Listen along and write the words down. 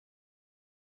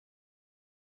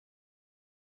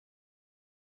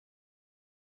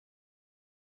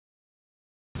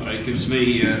It gives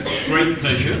me great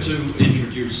pleasure to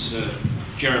introduce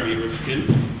Jeremy Rifkin.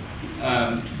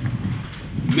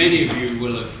 Many of you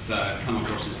will have come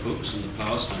across his books in the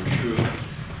past, I'm sure.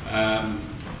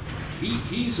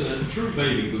 He's a true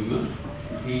baby boomer.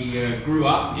 He grew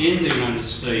up in the United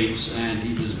States, and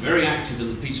he was very active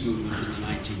in the peace movement in the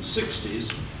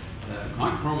 1960s,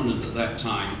 quite prominent at that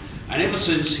time. And ever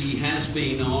since, he has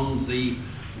been on the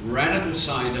radical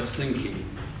side of thinking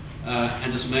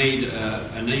and has made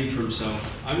a name for himself,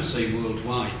 I would say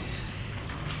worldwide.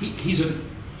 He's a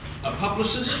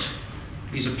publicist,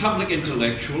 he's a public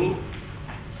intellectual,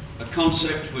 a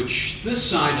concept which this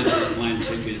side of the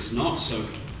Atlantic is not so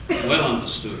well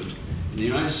understood. In the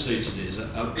United States it is,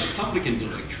 a public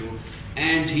intellectual,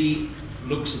 and he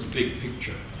looks at the big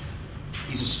picture.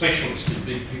 He's a specialist in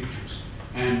big pictures.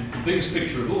 And the biggest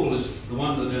picture of all is the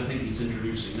one that I think he's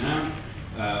introducing now.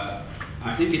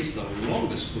 I think it's the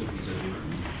longest book he's ever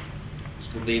written. It's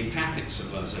called The Empathic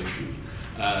Civilization.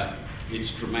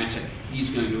 It's dramatic.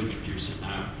 He's going to introduce it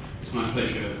now. It's my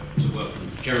pleasure to welcome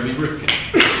Jeremy Rifkin.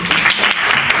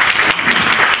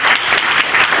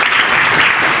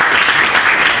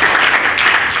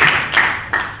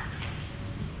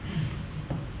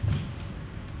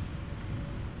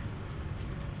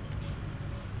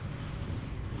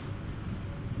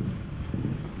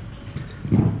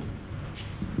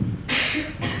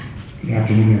 Good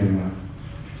afternoon, everyone.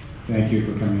 Thank you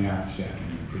for coming out this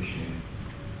afternoon. Appreciate it.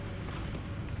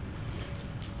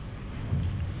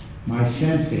 My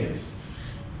sense is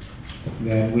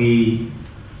that we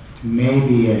may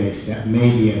be at a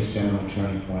seminal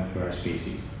turning point for our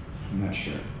species. I'm not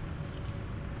sure.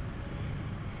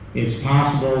 It's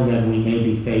possible that we may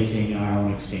be facing our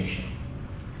own extinction.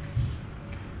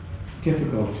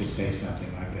 Difficult to say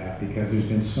something like that because there's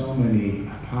been so many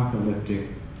apocalyptic,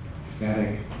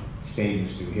 prophetic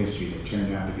statements through history that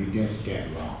turned out to be just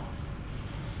dead wrong.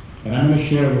 But I'm going to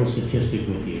share a little statistic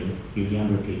with you, you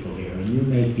younger people here, and you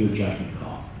make your judgment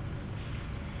call.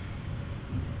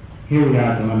 Here we are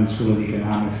at the London School of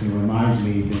Economics, and it reminds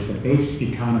me that the basic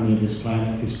economy of this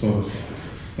planet is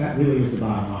photosynthesis. That really is the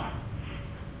bottom line.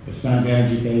 The sun's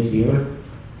energy bathes the earth.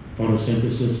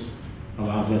 Photosynthesis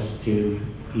allows us to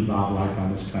evolve life on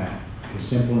this planet. As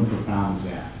simple and profound as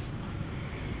that.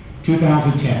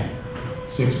 2010.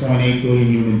 6.8 billion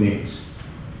human beings.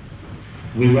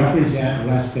 We represent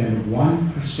less than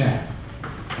 1%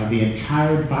 of the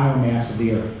entire biomass of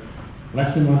the earth.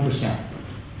 Less than 1%.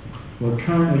 We're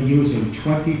currently using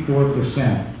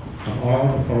 24% of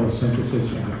all the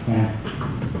photosynthesis of the planet.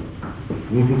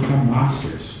 We've become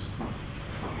monsters.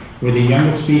 We're the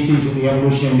youngest species in the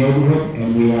evolutionary neighborhood,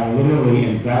 and we are literally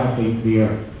enveloping the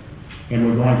earth. And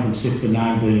we're going from 6 to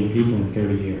 9 billion people in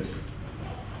 30 years.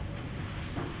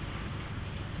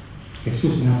 It's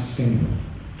just not sustainable.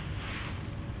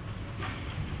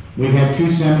 We've had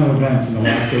two seminal events in the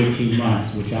last 18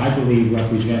 months, which I believe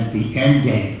represent the end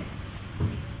game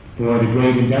for the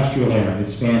great industrial era that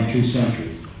spanned 2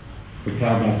 centuries,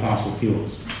 propelled by fossil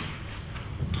fuels.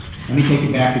 Let me take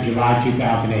you back to July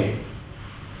 2008.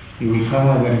 You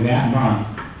recall that in that month,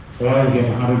 oil hit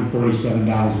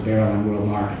 $147 a barrel on world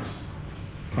markets.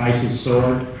 Prices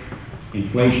soared,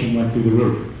 inflation went through the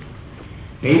roof.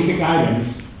 Basic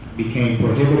items became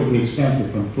prohibitively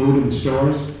expensive, from food in the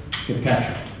stores to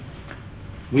petrol.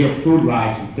 We have food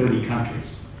riots in 30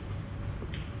 countries.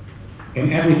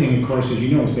 And everything, of course, as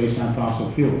you know, is based on fossil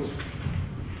fuels.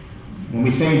 When we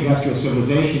say industrial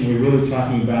civilization, we're really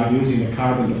talking about using the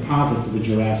carbon deposits of the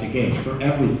Jurassic Age for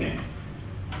everything.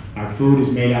 Our food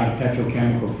is made out of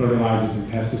petrochemical fertilizers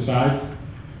and pesticides.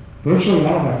 Virtually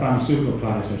all of our pharmaceutical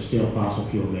products are still fossil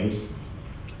fuel based.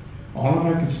 All of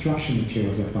our construction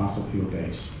materials are fossil fuel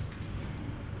based.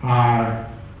 Our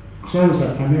clothes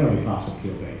are primarily fossil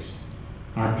fuel based.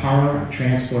 Our power, our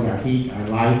transport, our heat, our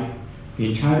light,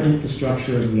 the entire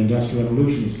infrastructure of the Industrial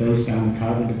Revolution is based on the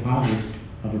carbon deposits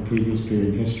of a previous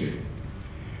period in history.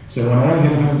 So when oil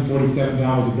hit $147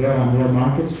 a barrel on world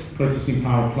markets, purchasing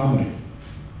power plummeted.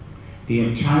 The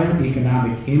entire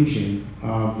economic engine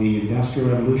of the Industrial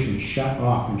Revolution shut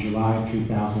off in July of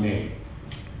 2008.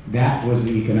 That was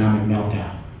the economic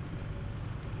meltdown.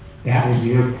 That was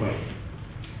the earthquake.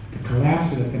 The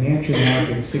collapse of the financial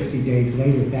market 60 days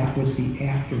later, that was the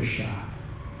aftershock.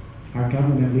 Our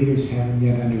government leaders haven't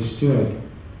yet understood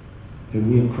the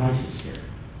real crisis here.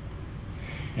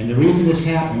 And the reason this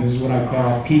happened is what I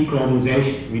call peak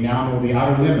globalization. We now know the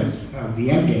outer limits of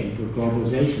the end game for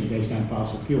globalization based on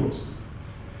fossil fuels.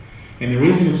 And the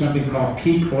reason is something called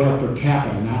peak oil per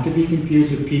capita, not to be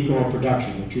confused with peak oil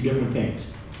production. They're two different things.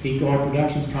 Peak oil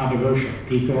production is controversial.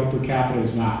 Peak oil per capita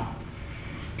is not.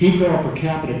 Peak oil per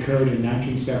capita occurred in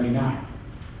 1979.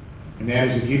 And that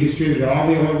is, if you distributed all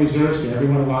the oil reserves to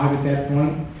everyone alive at that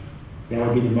point, that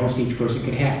would be the most each person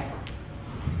could have.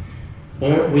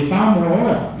 We found more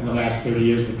oil in the last 30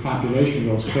 years, the population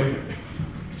grows quicker.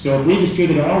 So if we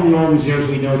distributed all the oil reserves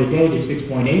we know today to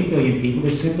 6.8 billion people,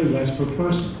 there's simply less per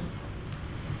person.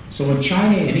 So when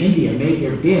China and India made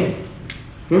their bid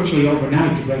virtually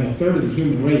overnight to bring a third of the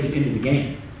human race into the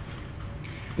game,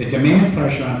 the demand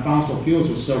pressure on fossil fuels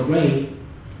was so great,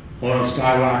 oil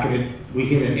skyrocketed, we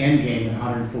hit an end game at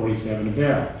 147 a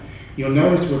barrel. You'll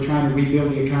notice we're trying to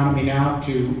rebuild the economy now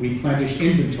to replenish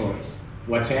inventories.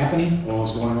 What's happening?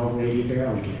 Oil's going over 80 a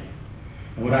barrel again.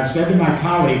 And what I've said to my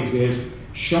colleagues is,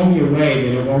 show me a way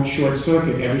that it won't short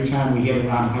circuit every time we hit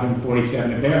around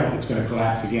 147 a barrel, it's going to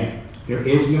collapse again. There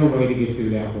is no way to get through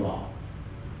that wall.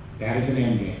 That is an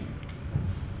end game.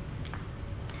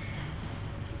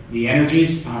 The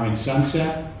energies are in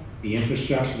sunset. The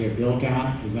infrastructure they're built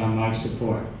on is on life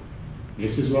support.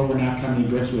 This is what we're not coming to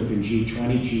grips with in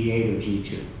G20, G8, or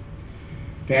G2.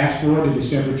 Fast forward to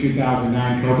December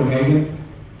 2009, Copenhagen.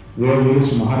 World leaders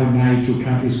from 192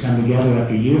 countries come together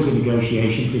after years of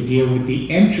negotiation to deal with the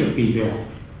entropy bill.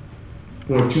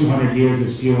 For 200 years of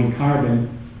spewing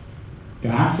carbon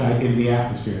dioxide into the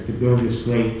atmosphere to build this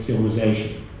great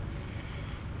civilization.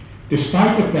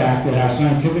 Despite the fact that our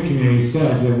scientific community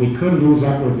says that we could lose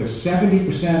upwards of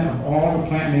 70% of all the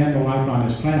plant and animal life on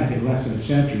this planet in less than a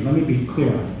century, let me be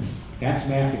clear on this. That's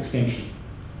mass extinction.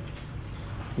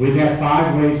 We've had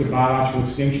 5 waves of biological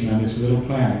extinction on this little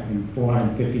planet in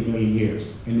 450 million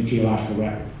years in the geological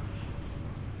record.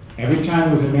 Every time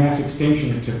there was a mass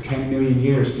extinction, it took 10 million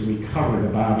years to recover the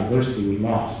biodiversity we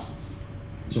lost.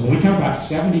 So when we talk about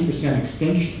 70%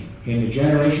 extinction in the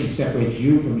generation that separates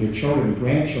you from your children and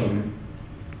grandchildren,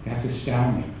 that's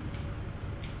astounding.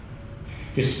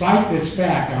 Despite this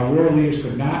fact, our world leaders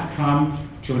could not come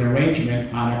to an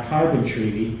arrangement on a carbon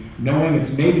treaty, knowing it's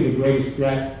maybe the greatest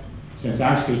threat since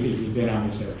our species has been on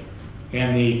this earth.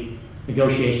 And the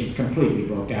negotiations completely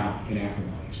broke down in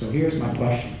acrimony. So here's my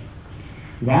question.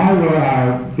 Why were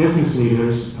our business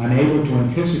leaders unable to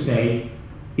anticipate,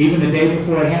 even the day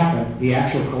before it happened, the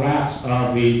actual collapse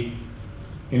of the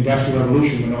Industrial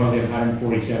Revolution when oil hit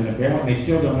 147 a barrel, and they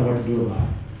still don't know what to do about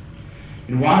it?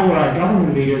 And why were our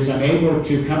government leaders unable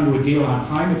to come to a deal on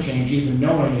climate change, even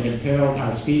knowing it imperiled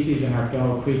our species and our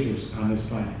fellow creatures on this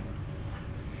planet?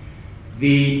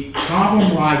 The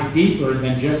problem lies deeper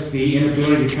than just the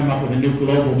inability to come up with a new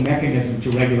global mechanism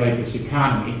to regulate this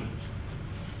economy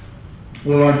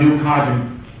or new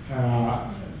carbon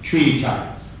treaty targets.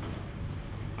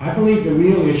 I believe the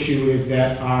real issue is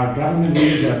that our government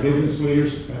leaders, our business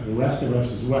leaders, the rest of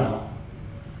us as well,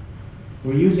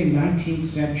 we're using 19th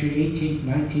century, 18th,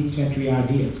 19th century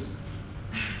ideas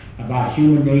about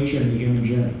human nature and the human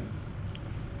journey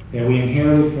that we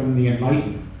inherited from the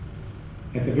Enlightenment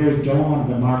at the very dawn of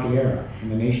the market era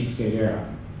and the nation-state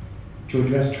era to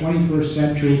address 21st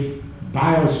century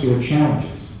biosphere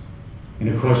challenges. And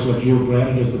of course, what you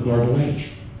branded as the global age.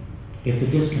 It's a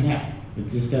disconnect. It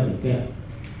just doesn't fit.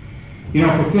 You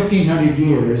know, for 1,500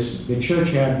 years, the church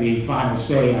had the final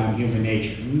say on human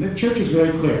nature. And the church is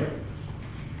very clear.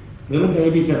 Little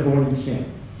babies are born in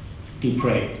sin,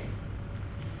 depraved.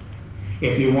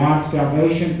 If you want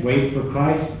salvation, wait for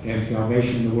Christ and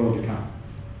salvation in the world to come.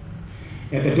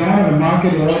 At the dawn of the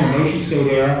market era and the nation-state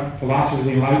era, philosophers of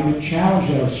the Enlightenment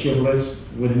challenged those shibboleths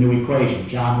with a new equation.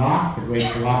 John Locke, the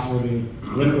great philosopher, the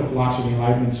political philosopher of the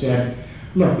Enlightenment, said,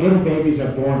 look, little babies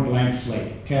are born blank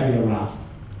slate, tabula rasa.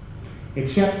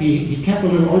 Except he kept a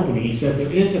little opening. He said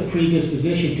there is a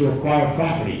predisposition to acquire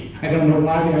property. I don't know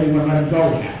why anyone let him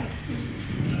go with that.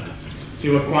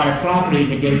 To acquire property,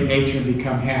 negate nature, and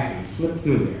become happy. Slip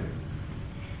through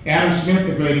there. Adam Smith,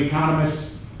 the great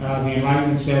economist, the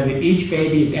Enlightenment, said that each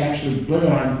baby is actually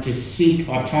born to seek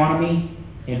autonomy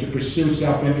and to pursue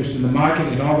self-interest in the market,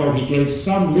 and although he gave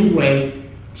some leeway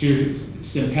to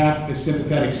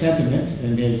sympathetic sentiments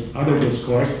in his other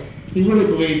discourse, he really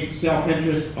believed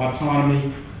self-interest,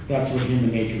 autonomy, that's what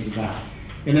human nature is about.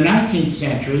 In the 19th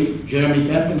century, Jeremy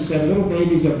Bentham said, little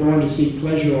babies are born to seek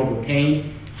pleasure over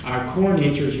pain. Our core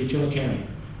nature is utilitarian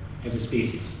as a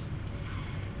species.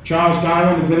 Charles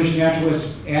Darwin, the British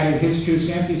naturalist, added his 2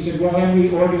 cents. He said, well, every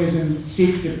organism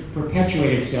seeks to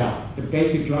perpetuate itself. The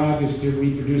basic drive is to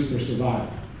reproduce or survive.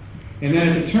 And then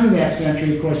at the turn of that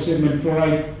century, of course, Sigmund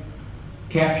Freud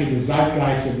captured the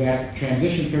zeitgeist of that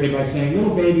transition period by saying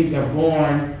little babies are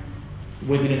born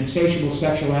with an insatiable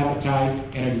sexual appetite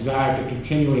and a desire to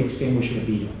continually extinguish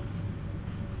libido.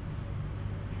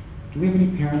 Do we have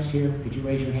any parents here? Could you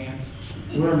raise your hands?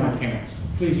 Where are my parents?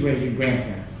 Please raise your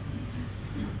grandparents.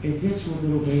 Is this what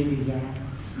little babies are?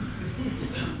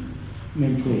 I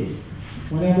mean, please.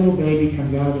 When that little baby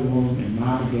comes out of the womb and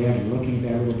mom and dad are looking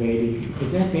at that little baby,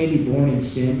 is that baby born in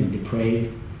sin and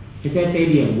depraved? Is that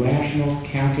baby a rational,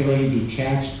 calculating,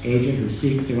 detached agent who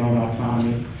seeks their own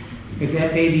autonomy? Is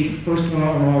that baby, first of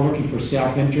all, looking for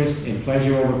self-interest and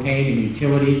pleasure over pain and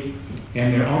utility,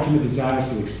 and their ultimate desires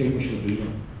to extinguish libido?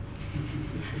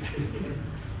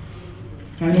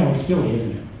 I know, it's silly,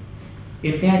 isn't it?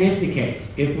 If that is the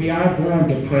case, if we are born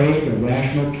depraved,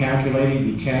 irrational,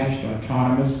 calculating, detached,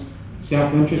 autonomous,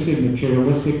 self-interested,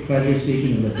 materialistic,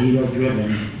 pleasure-seeking, and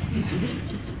libido-driven,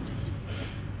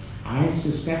 I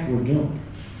suspect we're doomed.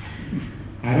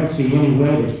 I don't see any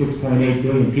way that 6.8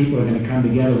 billion people are going to come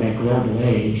together in that global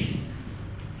age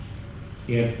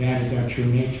if that is our true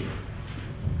nature.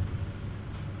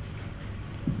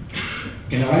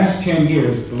 In the last 10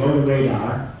 years, below the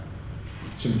radar,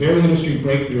 some very interesting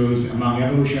breakthroughs among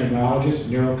evolutionary biologists,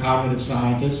 neurocognitive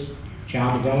scientists,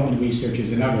 child development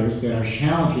researchers, and others that are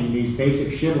challenging these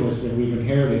basic shibboleths that we've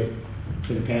inherited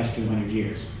for the past 200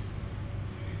 years.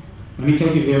 Let me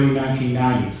take you to the early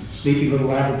 1990s, sleepy little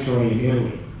laboratory in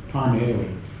Italy, Parma, Italy.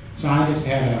 Scientists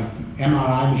had an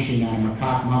MRI machine on a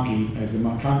macaque monkey as the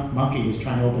monkey was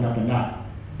trying to open up a nut,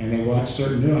 and they watched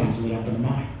certain neurons lit up in the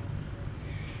mind.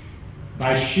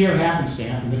 By sheer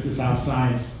happenstance, and this is how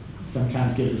science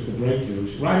sometimes gives us the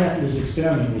breakthroughs, right after this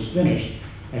experiment was finished,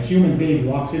 a human being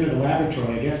walks into the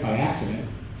laboratory, I guess by accident,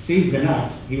 sees the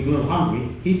nuts, he was a little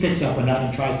hungry, he picks up a nut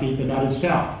and tries to eat the nut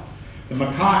himself. The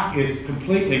macaque is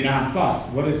completely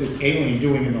nonplussed. What is this alien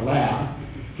doing in the lab?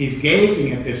 He's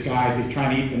gazing at this guy as he's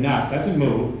trying to eat the nut, doesn't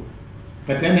move,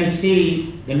 but then they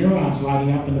see the neurons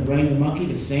lighting up in the brain of the monkey,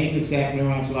 the same exact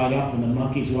neurons light up when the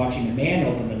monkey's watching the man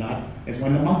open the nut as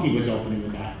when the monkey was opening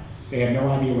the nut. They had no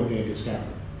idea what they had discovered.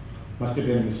 Must have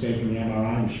been a mistake in the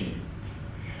MRI machine.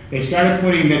 They started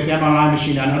putting this MRI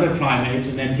machine on other primates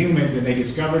and then humans, and they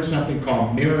discovered something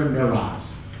called mirror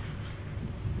neurons.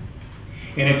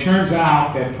 And it turns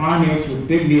out that primates with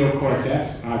big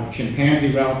neocortex, our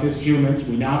chimpanzee relatives, humans,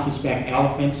 we now suspect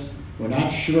elephants, we're not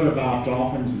sure about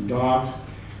dolphins and dogs,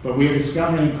 but we are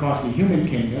discovering across the human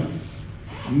kingdom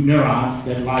neurons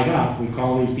that light up. We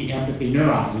call these the empathy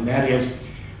neurons, and that is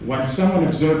when someone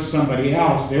observes somebody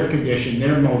else, their condition,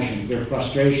 their emotions, their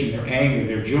frustration, their anger,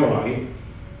 their joy,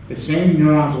 the same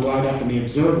neurons will light up in the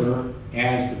observer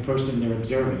as the person they're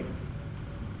observing.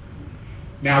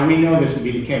 Now, we know this to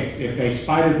be the case. If a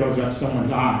spider goes up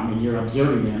someone's arm and you're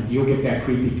observing them, you'll get that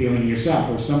creepy feeling yourself.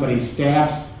 Or if somebody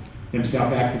stabs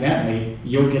themselves accidentally,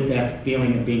 you'll get that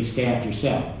feeling of being stabbed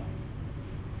yourself.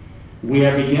 We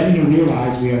are beginning to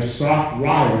realize we are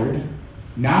soft-wired,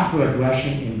 not for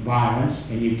aggression and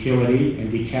violence and utility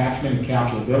and detachment and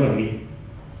calculability,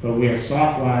 but we are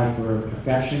soft-wired for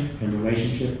affection and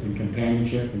relationship and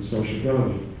companionship and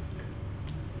sociability.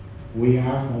 We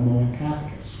are Homo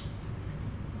empathicus.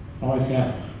 Always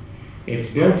have been.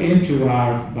 It's built into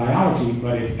our biology,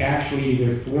 but it's actually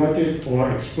either thwarted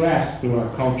or expressed through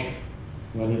our culture,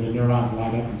 whether the neurons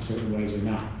light up in certain ways or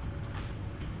not.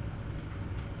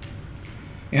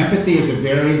 Empathy is a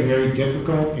very, very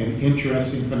difficult and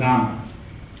interesting phenomenon.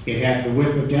 It has the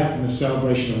width of death and the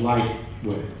celebration of life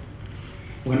with it.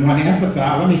 When one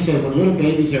empathizes, let me say, when little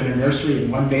babies are in a nursery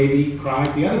and one baby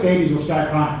cries, the other babies will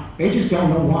start crying. They just don't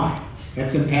know why.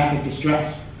 That's empathic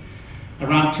distress.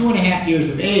 Around 2.5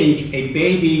 years of age, a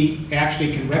baby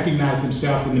actually can recognize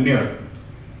himself in the mirror,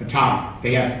 a toddler.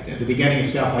 They have at the beginning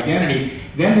of self-identity.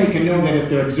 Then they can know that if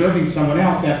they're observing someone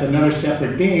else, that's another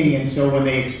separate being, and so when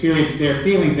they experience their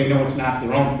feelings, they know it's not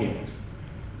their own feelings.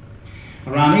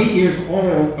 Around 8 years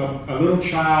old, a little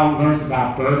child learns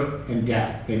about birth and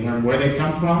death. They learn where they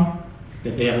come from,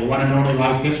 that they have a one and only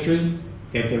life history,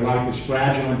 that their life is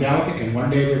fragile and delicate, and one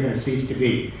day they're going to cease to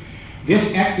be.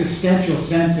 This existential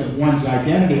sense of one's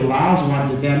identity allows one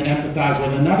to then empathize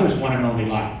with another's one and only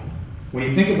life. When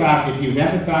you think about if you've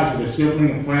empathized with a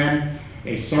sibling, a friend,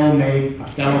 a soulmate,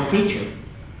 a fellow creature,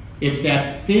 it's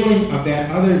that feeling of that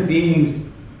other being's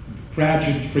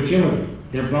fragility,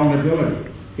 their vulnerability.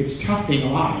 It's tough being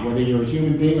alive, whether you're a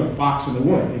human being or a fox in the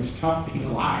wood. It's tough being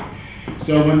alive.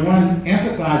 So when one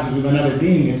empathizes with another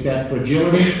being, it's that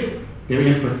fragility, their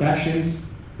imperfections,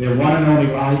 their one and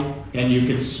only life, and you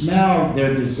can smell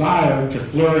their desire to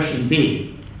flourish and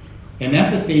be. And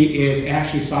empathy is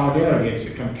actually solidarity. It's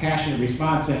a compassionate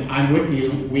response saying, I'm with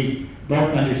you, we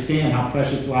both understand how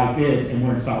precious life is, and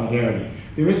we're in solidarity.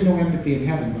 There is no empathy in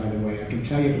heaven, by the way. I can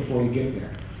tell you before you get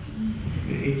there.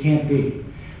 It can't be.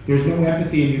 There's no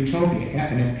empathy in utopia.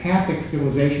 An empathic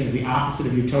civilization is the opposite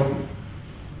of utopia.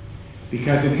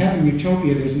 Because in heaven,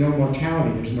 utopia, there's no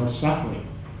mortality, there's no suffering.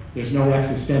 There's no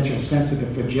existential sense of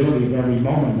the fragility of every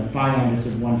moment and the finiteness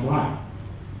of one's life.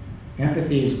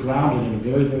 Empathy is grounded in a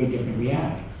very, very different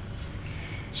reality.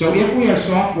 So if we are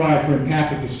soft-wired for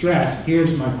empathic distress,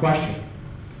 here's my question.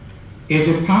 Is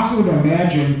it possible to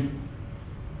imagine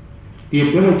the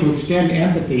ability to extend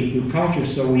empathy through culture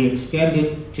so we extend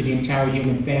it to the entire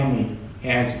human family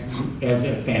as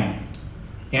a family?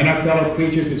 And our fellow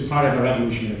creatures is part of our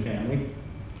evolutionary family,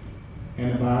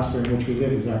 and the biosphere in which we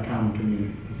live is our common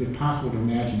community. Is it possible to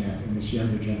imagine that in this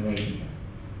younger generation?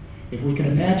 If we can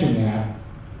imagine that,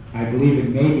 I believe it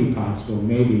may be possible,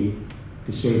 maybe,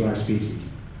 to save our species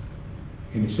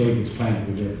and to save this planet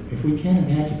we live in. If we can't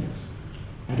imagine this,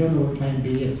 I don't know what Plan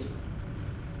B is.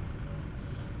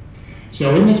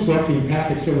 So in this book, The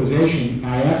Empathic Civilization,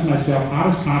 I asked myself, how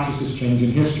does consciousness change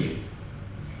in history?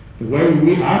 The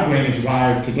way our brain is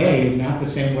wired today is not the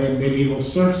same way medieval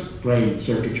serf's brain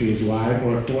circuitry is wired,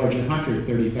 or a forager hunter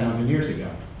 30,000 years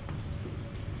ago.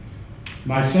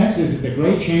 My sense is that the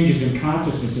great changes in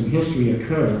consciousness in history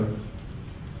occur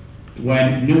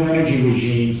when new energy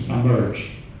regimes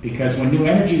emerge. Because when new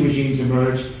energy regimes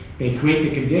emerge, they create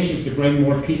the conditions to bring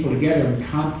more people together in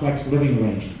complex living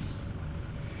arrangements.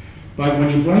 But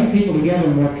when you bring people together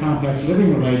in more complex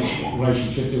living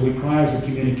relationships, it requires a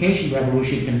communication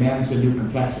revolution to manage the new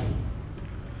complexity.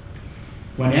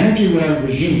 When energy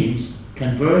regimes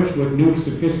converge with new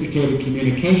sophisticated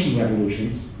communication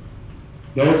revolutions,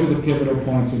 those are the pivotal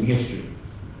points in history.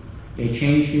 They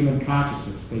change human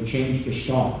consciousness, they change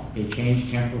gestalt, they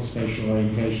change temporal spatial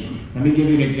orientation. Let me give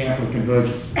you an example of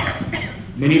convergence.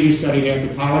 Many of you studied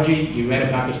anthropology, you read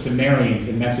about the Sumerians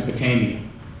in Mesopotamia,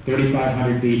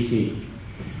 3500 BC.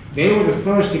 They were the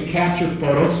first to capture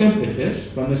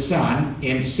photosynthesis from the sun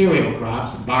in cereal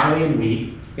crops, barley and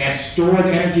wheat, that stored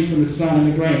energy from the sun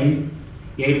in the grain,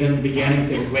 gave them the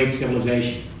beginnings of a great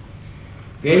civilization.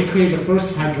 They created the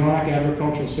first hydraulic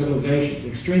agricultural civilizations,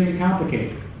 extremely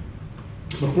complicated.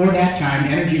 Before that time,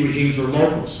 energy regimes were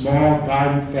local, small,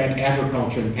 garden-fed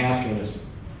agriculture and pastoralism.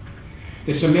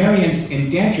 The Sumerians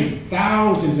indentured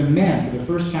thousands of men for the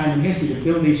first time in history to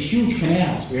build these huge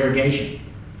canals for irrigation.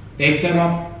 They set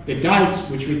up the dikes,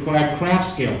 which required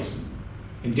craft skills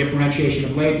and differentiation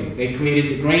of labor. They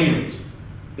created the granaries,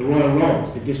 the royal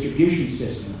roads, the distribution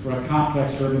system for a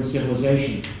complex urban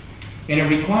civilization. And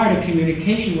it required a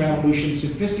communication revolution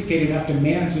sophisticated enough to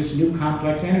manage this new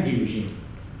complex energy regime.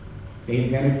 They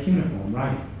invented cuneiform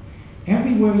writing.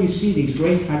 Everywhere you see these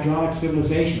great hydraulic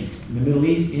civilizations, in the Middle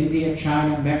East, India,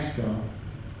 China, Mexico,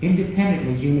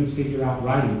 independently humans figure out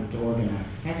writing to organize.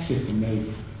 That's just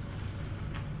amazing.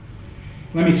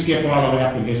 Let me skip all the way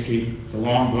up in history. It's a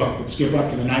long book, but skip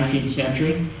up to the 19th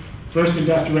century. First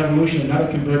Industrial Revolution,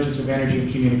 another convergence of energy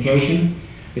and communication.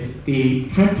 The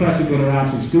print press had been around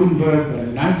since Gutenberg, but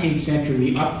in the 19th century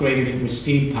we upgraded it with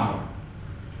steam power.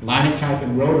 Linotype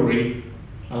and rotary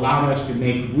allowed us to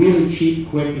make really cheap,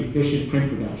 quick, efficient print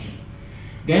production.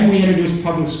 Then we introduced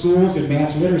public schools and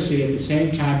mass literacy at the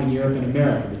same time in Europe and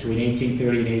America, between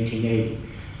 1830 and 1880.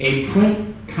 A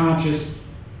print-conscious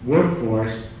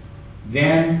workforce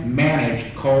then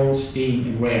managed coal, steam,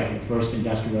 and rail, the first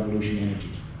industrial revolution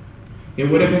energies. It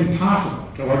would have been possible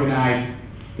to organize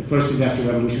the first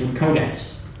industrial revolution with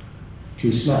codex.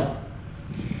 Too slow.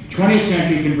 20th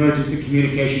century convergence of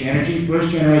communication energy, first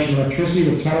generation electricity,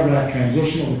 the telegraph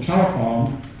transitional, the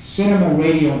telephone, cinema,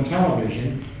 radio, and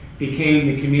television became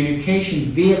the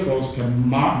communication vehicles to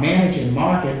manage and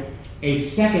market a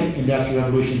second industrial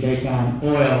revolution based on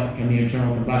oil and the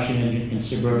internal combustion engine and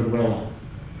suburban rollout.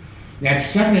 That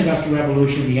second industrial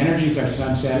revolution, the energies are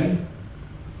sunsetting,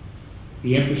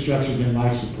 the infrastructure is in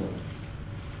life support.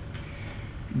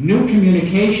 New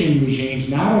communication regimes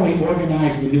not only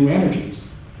organize the new energies,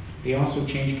 they also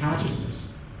change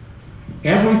consciousness.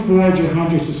 Every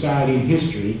forager-hunter society in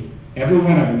history, every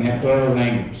one of them had oral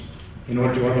language in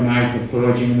order to organize the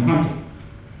foraging and the hunting.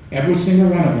 Every single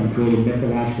one of them created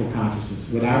mythological consciousness,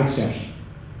 without exception.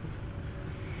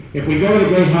 If we go to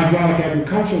the great hydraulic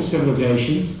agricultural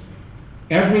civilizations,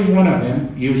 every one of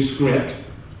them used script.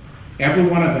 Every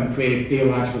one of them created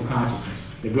theological consciousness.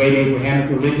 The great Abrahamic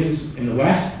religions in the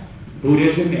West,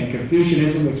 Buddhism and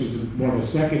Confucianism, which is more of a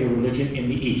secular religion, in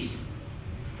the East.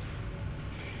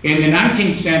 In the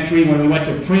 19th century, when we went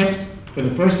to print for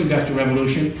the first industrial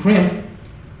revolution, print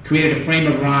created a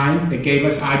frame of rhyme that gave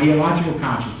us ideological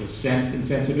consciousness, sense and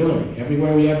sensibility.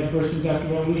 Everywhere we have the first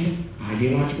industrial revolution,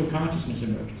 ideological consciousness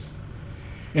emerges.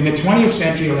 In the 20th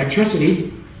century,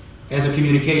 electricity as a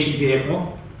communication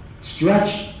vehicle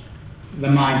stretched the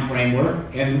mind framework,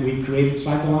 and we created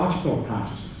psychological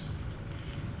consciousness.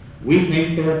 We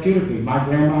think therapeutically. My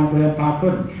grandma and grandpa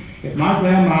couldn't. If my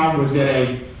grandma was at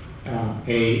a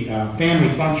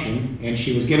family function, and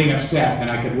she was getting upset, and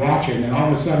I could watch her, and then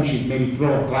all of a sudden she'd maybe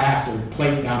throw a glass or a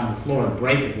plate down on the floor and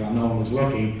break it while no one was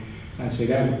looking. I said,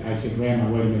 Grandma,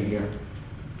 wait a minute here.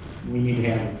 We need to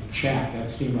have a chat.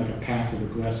 That seemed like a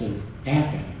passive-aggressive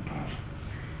act on your part.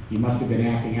 You must have been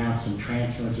acting out some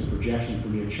transference or projection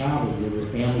from your childhood. There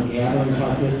were family gatherings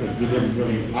like this that you didn't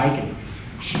really like it.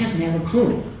 She doesn't have a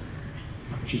clue.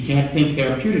 She can't think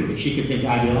therapeutically. She can think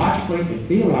ideologically, and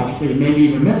theologically, and maybe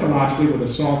even mythologically with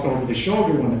assault over the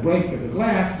shoulder when the break of the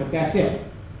glass, but that's it.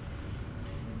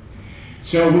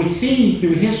 So we see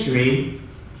through history,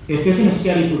 this isn't a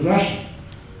steady progression.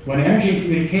 When energy and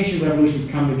communication revolutions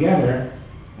come together,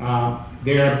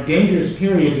 there are dangerous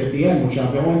periods at the end, which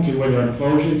I'll go into, where there are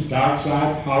implosions, dark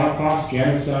sides, holocausts,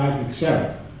 genocides,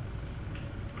 etc.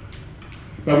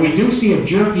 But we do see a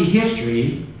jerky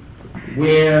history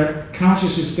where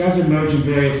consciousness does emerge in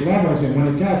various levels, and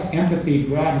when it does, empathy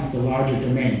broadens to larger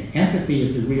domains. Empathy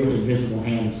is the real invisible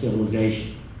hand of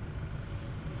civilization.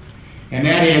 And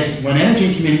that is, when energy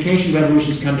and communication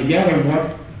revolutions come together,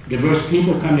 more diverse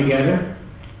people come together,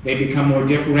 they become more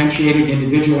differentiated,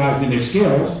 individualized in their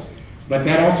skills, but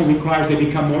that also requires they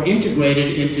become more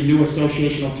integrated into new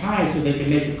associational ties so they can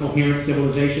make a coherent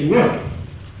civilization work.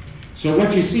 So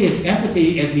what you see is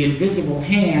empathy as the invisible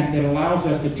hand that allows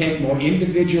us to take more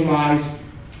individualized,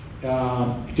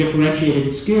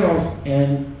 differentiated skills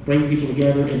and bring people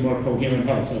together in more coherent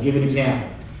wholes. I'll give you an example.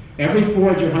 Every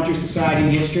forager-hunter society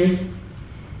in history,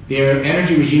 their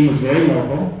energy regime was very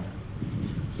local.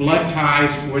 Blood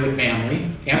ties were the family.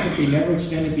 Empathy never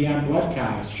extended beyond blood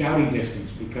ties, shouting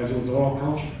distance, because it was all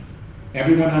culture.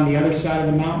 Everyone on the other side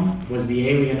of the mountain was the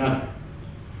alien other.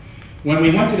 When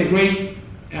we went to the great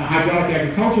hydraulic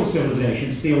agricultural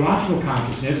civilizations, theological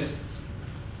consciousness,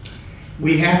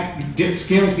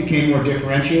 skills became more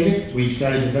differentiated. We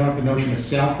started to develop the notion of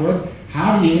selfhood.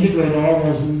 How do you integrate all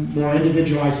those more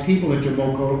individualized people into a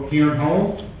more coherent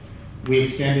whole? We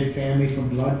extended family from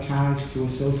blood ties to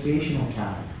associational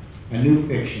ties. A new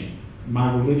fiction.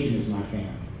 My religion is my family.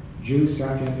 Jews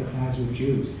start to empathize with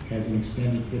Jews as an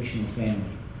extended fictional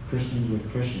family. Christians with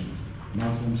Christians.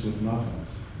 Muslims with Muslims.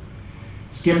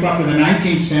 Skip up to the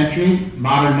 19th century,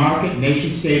 modern market,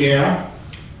 nation-state era.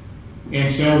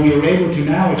 And so we were able to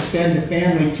now extend the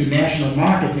family to national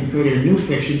markets and create a new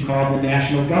fiction called the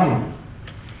national government.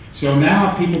 So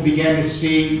now people began to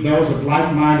see those of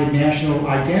like-minded national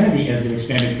identity as an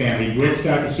extended family. Brits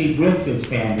start to see Brits as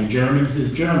family, Germans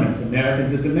as Germans,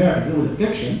 Americans as Americans. It was a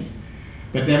fiction,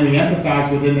 but then we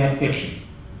empathize within that fiction.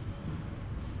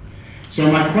 So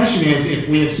my question is, if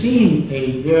we have seen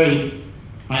a very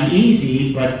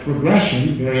uneasy but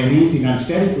progression, very uneasy and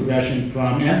unsteady progression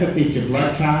from empathy to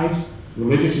blood ties,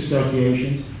 religious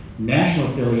associations,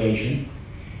 national affiliation,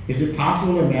 is it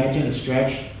possible to imagine a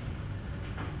stretch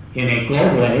in a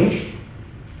global age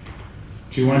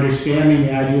to understanding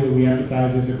the idea that we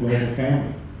empathize as a global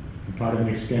family and part of an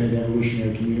extended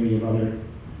evolutionary community of other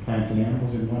plants and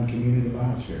animals in one community of the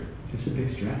biosphere? Is this a big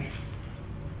stretch?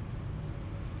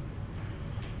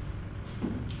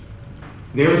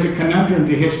 There is a conundrum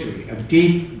to history, a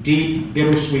deep, deep,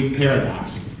 bittersweet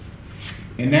paradox.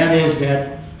 And that is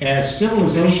that as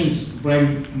civilizations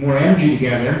bring more energy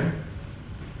together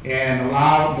and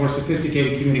allow more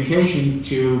sophisticated communication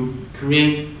to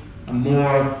create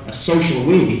a social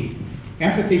we,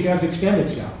 empathy does extend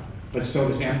itself, but so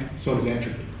does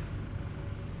entropy.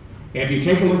 If you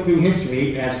take a look through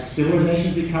history, as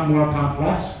civilizations become more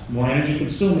complex, more energy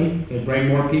consuming, they bring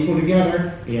more people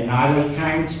together, they annihilate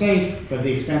time and space, but at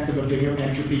the expense of a bigger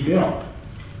entropy bill.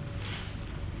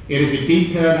 It is a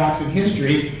deep paradox in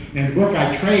history. In the book,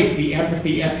 I trace the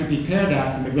empathy-entropy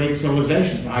paradox in the great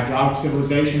civilizations, the hydraulic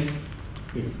civilizations,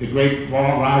 the great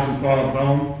rise and fall of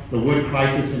Rome, the wood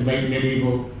crisis in late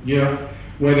medieval Europe,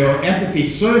 where there are empathy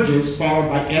surges followed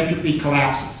by entropy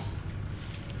collapses.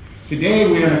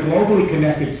 Today, we are in a globally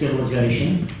connected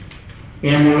civilization,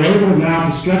 and we're able now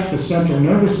to stretch the central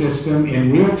nervous system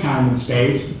in real time and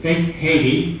space. Think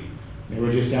Haiti. They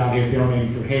were just out here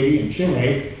donating for Haiti and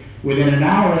Chile. Within an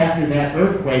hour after that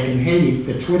earthquake in Haiti,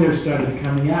 the Twitter started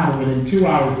coming out. Within 2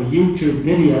 hours, the YouTube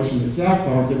videos from the cell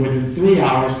phones, and within 3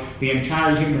 hours, the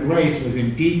entire human race was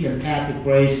in deep empathic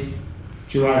grace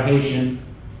to our Haitian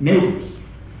neighbors.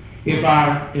 If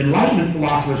our Enlightenment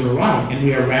philosophers are right, and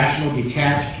we are rational,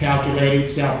 detached,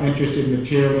 calculating, self-interested,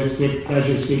 materialistic,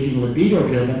 pleasure-seeking,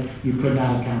 libido-driven, you could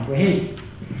not account for hate.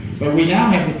 But we now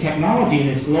have the technology in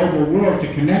this global world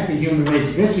to connect the human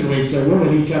race viscerally, so we're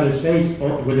in each other's face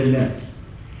within minutes.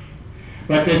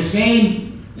 But this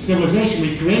same civilization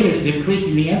we created is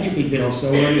increasing the entropy bill,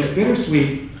 so we're in this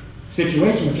bittersweet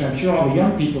situation, which I'm sure all the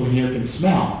young people in here can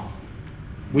smell.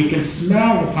 We can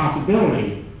smell the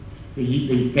possibility,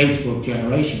 the Facebook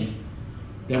generation,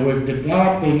 that we're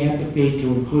developing empathy to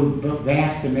include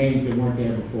vast domains that weren't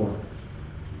there before.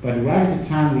 But right at the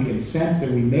time we can sense that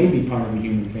we may be part of the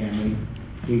human family,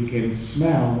 we can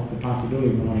smell the possibility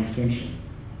of our own extinction.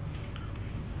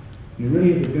 And it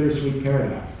really is a bittersweet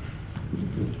paradox.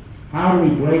 How do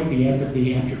we break the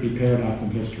empathy-entropy paradox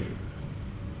in history?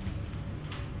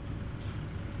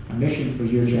 A mission for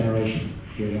your generation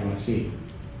here at LSE.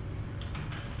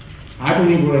 I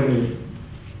believe we're at the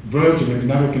verge of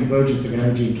another convergence of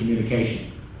energy and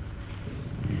communication.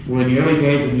 We're in the early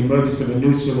days of the emergence of a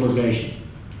new civilization.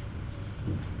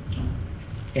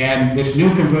 And this new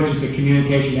convergence of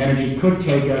communication energy could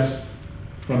take us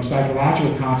from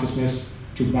psychological consciousness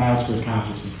to biosphere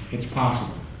consciousness. It's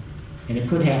possible. And it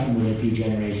could happen within a few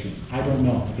generations. I don't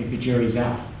know. I think the jury's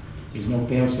out. There's no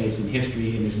fail-safes in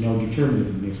history, and there's no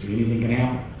determinism in history. Anything can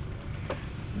happen.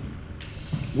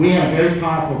 We had a very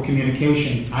powerful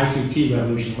communication ICT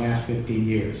revolution the last 15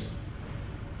 years.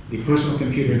 The personal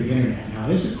computer and the internet. Now,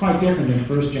 this is quite different than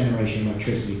first generation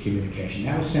electricity communication.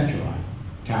 That was centralized,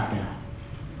 top-down.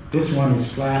 This one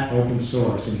is flat, open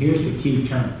source, and here's the key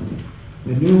term.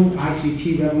 The new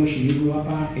ICT revolution you grew up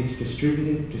on, it's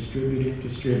distributed, distributed,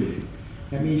 distributed.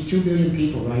 That means 2 billion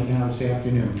people right now this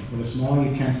afternoon, with a small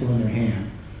utensil in their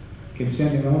hand, can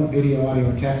send their own video, audio,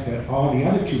 and text to all the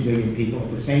other 2 billion people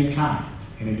at the same time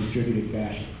in a distributed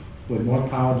fashion, with more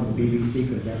power than the BBC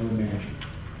could have ever imagined.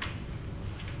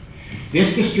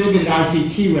 This distributed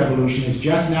ICT revolution is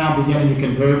just now beginning to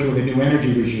converge with a new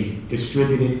energy regime,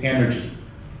 distributed energy.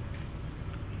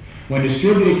 When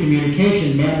distributed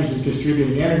communication manages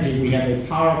distributed energy, we have a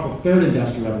powerful third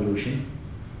industrial revolution,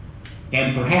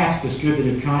 and perhaps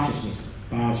distributed consciousness,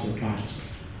 biosphere consciousness,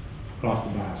 across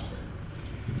the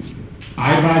biosphere.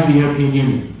 I advise the European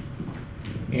Union,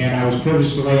 and I was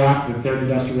privileged to lay out the third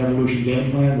industrial revolution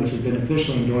game plan, which has been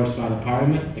officially endorsed by the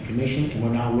Parliament, the Commission, and we're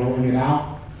now rolling it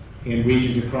out in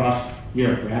regions across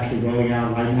Europe. We're actually rolling it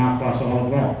out right now across all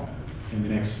of Rome in the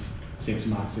next 6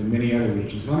 months, and many other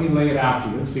regions. Let me lay it out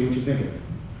to you and see what you think of it.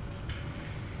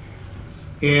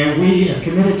 And we have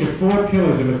committed to 4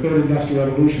 pillars of the third industrial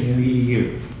revolution in the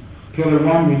EU. Pillar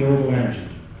 1, renewable energy.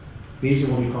 These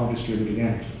are what we call distributed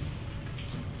energies.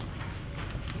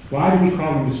 Why do we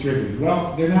call them distributed?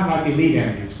 Well, they're not like elite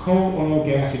energies. Coal, oil,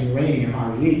 gas, and uranium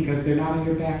are elite because they're not in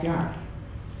your backyard.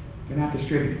 They're not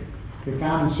distributed. They're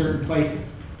found in certain places.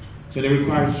 So they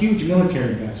require huge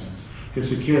military investments to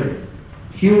secure them,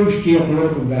 huge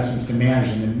geopolitical investments to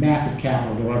manage them, and massive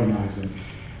capital to organize them.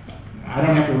 I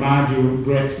don't have to remind you,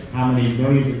 Brits, how many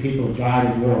millions of people have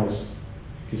died in wars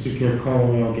to secure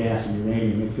coal, oil, gas, and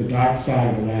uranium. It's the dark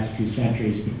side of the last 2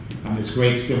 centuries on this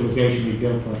great civilization we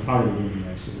built for a part of the human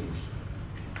race.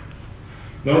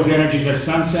 Those energies are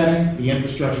sunsetting, the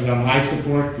infrastructure is on life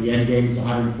support, the end game is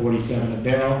 147 a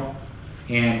barrel,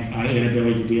 and our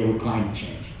inability to deal with climate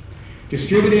change.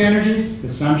 Distributed energies, the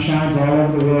sun shines all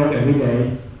over the world every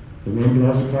day, the wind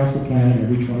blows across the planet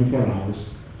every 24 hours.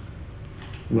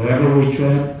 Wherever we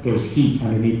tread, there's heat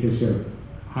underneath this earth,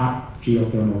 hot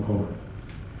geothermal core.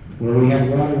 Where we have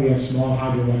water, we have small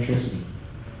hydroelectricity.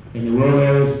 In the rural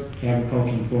areas,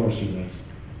 agriculture and forestry waste.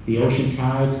 The ocean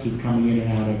tides keep coming in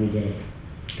and out every day.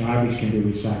 Garbage can be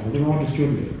recycled. They're all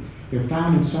distributed. They're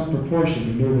found in some proportion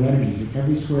in renewable energies in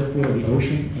every square foot of the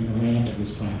ocean and the land of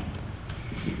this planet.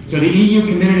 So the EU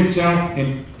committed itself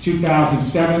in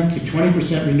 2007 to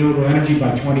 20% renewable energy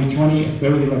by 2020, a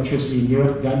third of the electricity in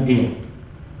Europe, done deal.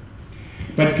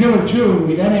 But pillar 2,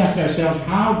 we then asked ourselves,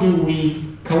 how do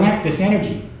we collect this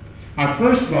energy? Our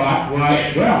first thought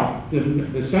was, well,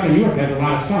 the southern Europe has a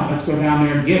lot of sun. Let's go down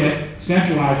there and get it,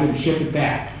 centralize it, and ship it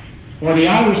back. Or the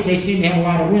Irish, they seem to have a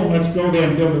lot of wind. Let's go there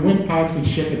and build the wind parks and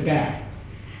ship it back.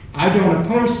 I don't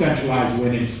oppose centralized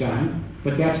wind and sun,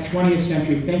 but that's 20th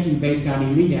century thinking based on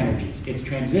elite energies. It's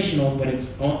transitional, but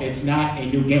it's not a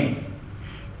new game.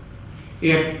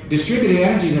 If distributed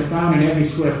energies are found in every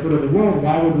square foot of the world,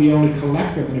 why would we only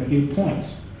collect them in a few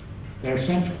points that are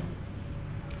central?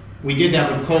 We did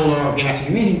that with coal, oil, gas,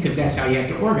 and uranium because that's how you have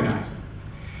to organize them.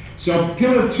 So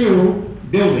pillar 2,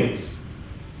 buildings.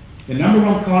 The number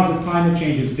 1 cause of climate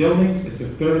change is buildings. It's a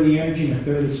third of the energy and a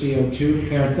third of CO2.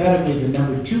 Parenthetically, the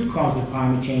number 2 cause of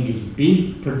climate change is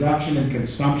beef production and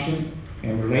consumption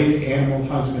and related animal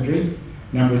husbandry.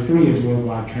 Number 3 is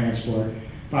worldwide transport.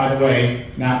 By the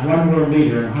way, not one world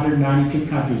leader in 192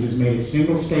 countries has made a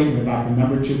single statement about the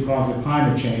number 2 cause of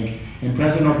climate change. And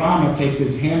President Obama takes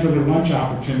his hamburger lunch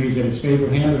opportunities at his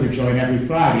favorite hamburger joint every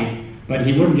Friday, but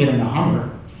he wouldn't get in a Hummer.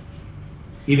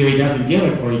 Either he doesn't give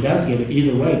it or he does give it.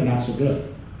 Either way, not so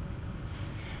good.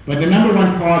 But the number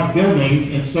one cause,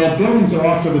 buildings, and so buildings are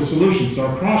also the solution. So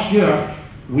across Europe,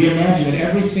 we imagine that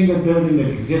every single building that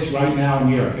exists right now in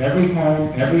Europe, every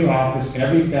home, every office,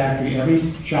 every factory, every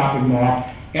shopping mall,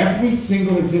 every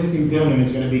single existing building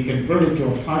is going to be converted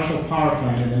to a partial power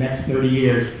plant in the next 30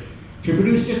 years to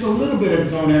produce just a little bit of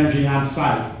its own energy on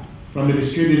site from the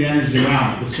distributed energy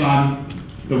around it, the sun,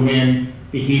 the wind,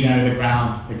 the heat under the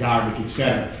ground, the garbage,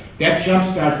 etc. That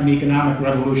jumpstarts an economic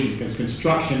revolution because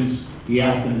construction's the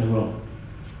elephant in the room.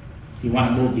 If you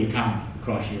want to move the economy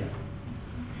across Europe.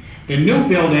 The new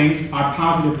buildings are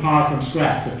positive power from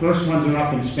scratch. The first ones are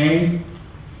up in Spain.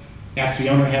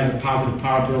 Acciona has a positive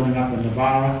power building up in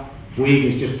Navarra.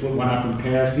 Bouygues has just put one up in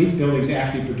Paris. These buildings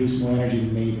actually produce more energy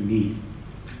than they even need.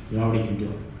 They already can do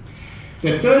it.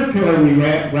 The third pillar we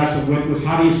wrestled with was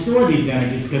how do you store these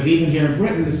energies? Because even here in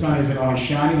Britain, the sun isn't always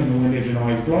shining and the wind isn't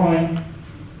always blowing.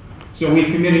 So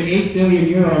we've committed 8 billion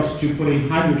euros to putting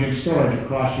hydrogen storage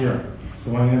across Europe. It's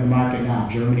going into the market now.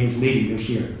 Germany is leading this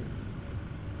year.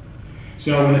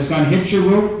 So when the sun hits your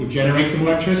roof, it generates some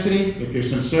electricity. If there's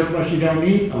some surplus you don't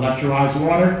need, electrolyzed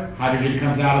water, hydrogen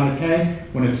comes out in the tank.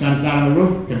 When the sun's not on the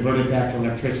roof, convert it back to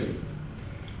electricity.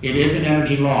 It is an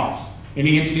energy loss.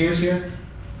 Any engineers here?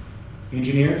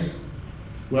 Engineers?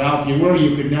 Well, if you were,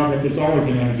 you could know that there's always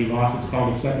an energy loss. It's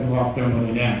called the second law of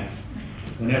thermodynamics.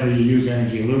 Whenever you use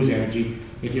energy, you lose energy.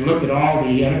 If you look at all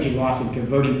the energy loss in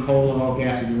converting coal, oil,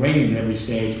 gas, and uranium at every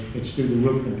stage, it's through the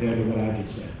roof compared to what I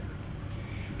just said.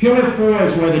 Pillar 4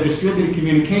 is where the distributed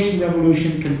communication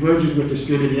revolution converges with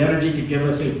distributed energy to give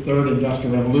us a third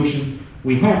industrial revolution.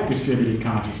 We hope distributed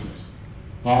consciousness.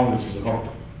 All of this is a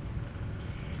hope.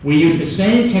 We use the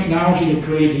same technology that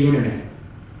created the internet.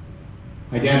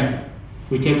 Identical.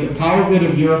 We take the power grid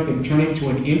of Europe and turn it to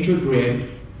an intergrid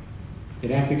that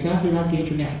acts exactly like the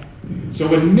internet. So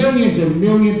when millions and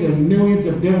millions and millions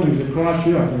of buildings across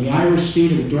Europe, from the Irish Sea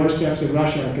to the doorsteps of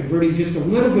Russia, are converting just a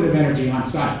little bit of energy on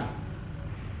site,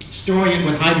 storing it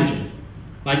with hydrogen,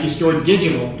 like you store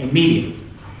digital and media,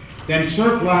 then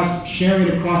surplus sharing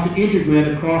it across the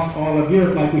intergrid across all of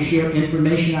Europe like we share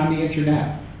information on the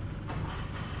internet.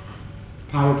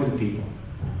 Power to the people.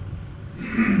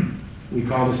 We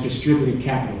call this distributed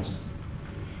capitalism.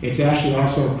 It's actually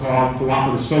also called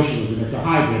cooperative socialism. It's a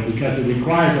hybrid because it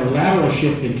requires a lateral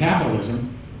shift in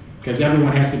capitalism because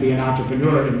everyone has to be an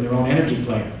entrepreneur in their own energy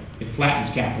player. It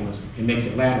flattens capitalism. It makes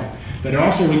it lateral. But it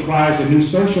also requires a new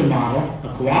social model,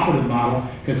 a cooperative model,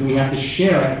 because we have to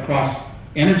share it across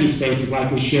energy spaces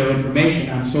like we share information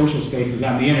on social spaces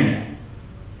on the internet.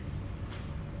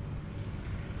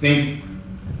 Think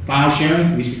file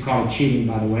sharing. We used to call it cheating,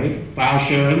 by the way. File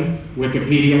sharing,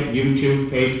 Wikipedia,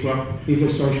 YouTube, Facebook. These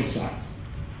are social sites.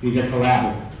 These are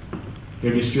collaborative.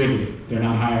 They're distributed. They're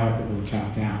not hierarchical or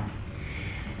top-down.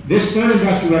 This third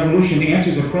industrial revolution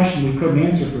answers a question we couldn't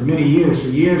answer for many years. For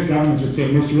years, governments would say,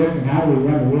 Mr. Rifkin, how do we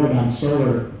run the world on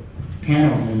solar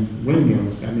panels and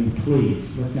windmills? I mean,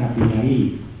 please, let's not be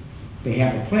naive. They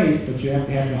have a place, but you have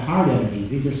to have the hard energies.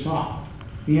 These are soft.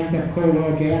 You have to have coal,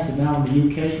 oil, gas, and now in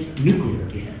the UK, nuclear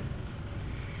again.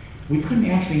 We couldn't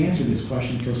actually answer this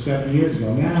question until 7 years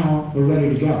ago. Now, we're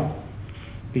ready to go.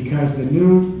 Because the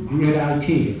new grid IT,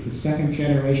 it's the second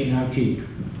generation IT,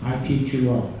 IT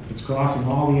 2.0. It's crossing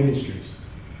all the industries.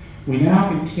 We now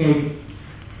can take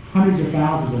hundreds of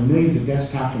thousands or millions of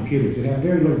desktop computers that have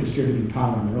very little distributed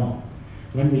power on their own.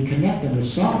 When we connect them to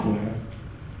software,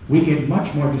 we get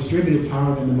much more distributed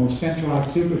power than the most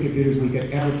centralized supercomputers we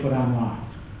could ever put online.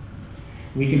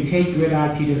 We can take grid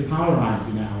IT to the power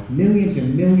lines now. Millions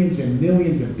and millions and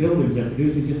millions of buildings are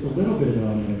producing just a little bit of their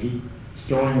own energy,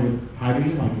 storing it with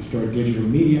hydrogen like we store digital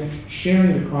media,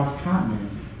 sharing it across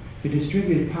continents. The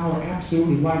distributed power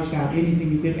absolutely wipes out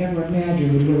anything you could ever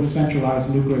imagine with little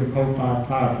centralized nuclear coal-fired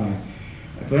power plants.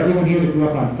 For everyone here that grew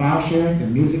up on file sharing, the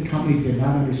music companies did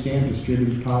not understand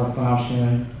distributed power file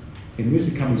sharing. The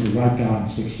music companies were wiped out in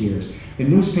 6 years. The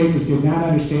newspapers did not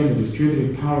understand the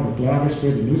distributed power of the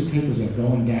blogosphere. The newspapers are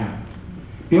going down.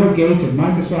 Bill Gates and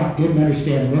Microsoft didn't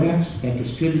understand Linux, that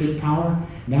distributed power.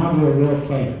 Now they're a real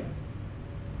player.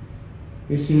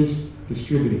 This is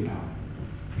distributed power.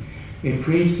 It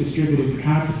creates distributed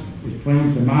consciousness. It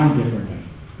frames the mind differently,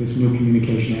 this new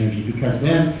communication energy, because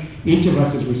then each of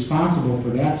us is responsible for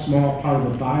that small part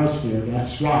of the biosphere, that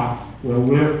swath, where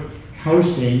we're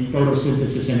hosting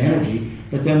photosynthesis and energy,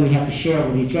 but then we have to share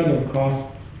it with each other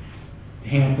across a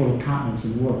handful of continents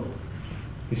in the world.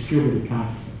 Distributed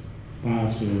consciousness,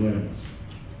 biosphere awareness.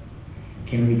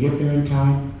 Can we get there in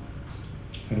time?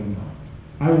 I don't know.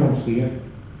 I won't see it.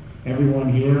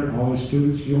 Everyone here, all the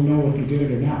students, you'll know if you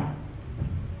did it or not.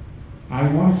 I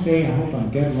want to say I hope I'm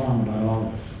dead wrong about all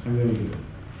of this. I really do.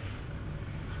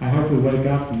 I hope we wake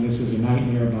up and this is a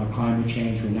nightmare about climate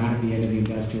change. We're not at the end of the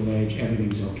industrial age.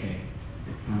 Everything's okay.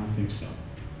 I don't think so.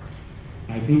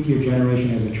 I think your generation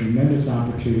has a tremendous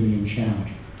opportunity and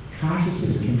challenge.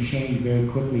 Consciousness can change very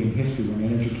quickly in history when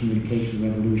energy communication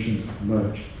revolutions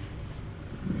emerge.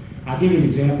 I'll give you an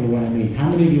example of what I mean. How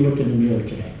many of you looked in the mirror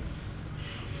today?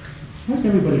 Most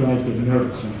everybody always gets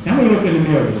nervous. How many looked in the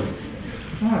mirror today?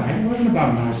 All right, it wasn't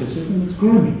about narcissism, it's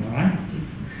grooming, all right?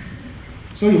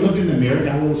 So you looked in the mirror,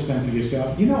 got a little sense of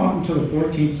yourself. You know, up until the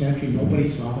 14th century, nobody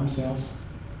saw themselves.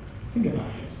 Think about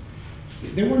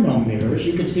this. There were no mirrors.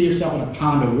 You could see yourself in a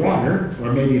pond of water,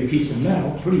 or maybe a piece of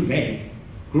metal, pretty vague.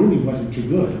 Grooming wasn't too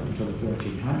good up until the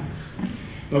 1400s.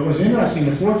 But what's interesting,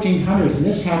 the 1400s, and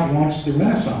this helped launch the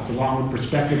Renaissance along with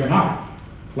perspective and art.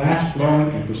 Glass blowing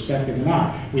and perspective and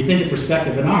art. We think of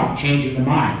perspective and art changing the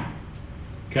mind.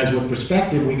 Because with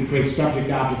perspective, we can create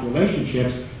subject-object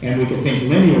relationships, and we can think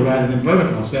linear rather than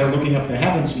vertical. Instead of looking up the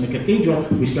heavens from the cathedral,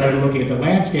 we started looking at the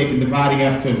landscape and dividing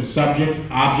up to subjects,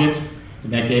 objects,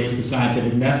 and that gave us the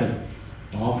scientific method.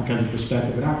 All because of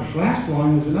perspective and art. But glass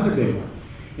blowing was another big one.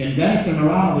 In Venice and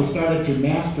Milan, they started to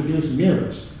mass-produce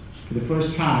mirrors for the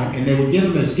first time, and they would give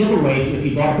them as giveaways if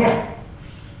you bought a book.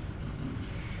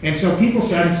 And so people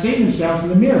started seeing themselves in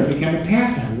the mirror. It became a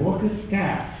pastime. Look at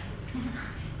that.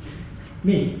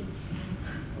 Me.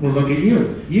 Well, look at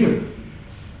you. You.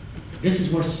 This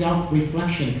is where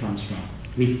self-reflection comes from.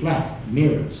 Reflect,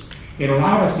 mirrors. It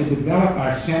allowed us to develop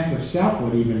our sense of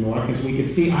selfhood even more, because we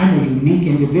could see I'm a unique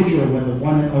individual with a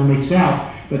one and only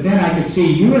self. But then I could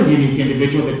see you're a unique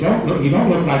individual that you don't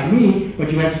look like me,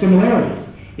 but you have similarities.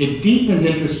 It deepened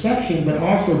introspection, but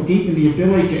also deepened the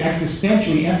ability to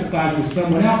existentially empathize with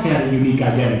someone else having unique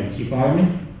identities. You follow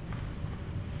me?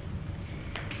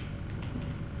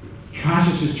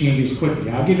 Consciousness changes quickly.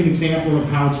 I'll give an example of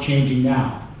how it's changing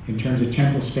now in terms of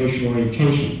temporal spatial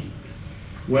orientation.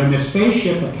 When the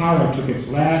spaceship Apollo took its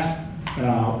last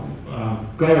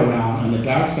go-around on the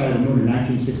dark side of the moon in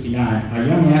 1969, our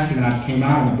young astronauts came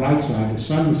out on the bright side. The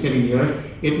sun was hitting the Earth.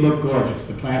 It looked gorgeous,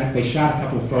 the planet. They shot a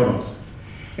couple of photos.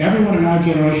 Everyone in our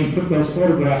generation put those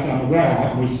photographs on the wall,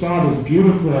 and we saw this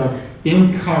beautiful,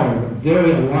 in color,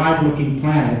 very alive-looking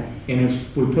planet, and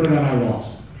we put it on our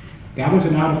walls. That was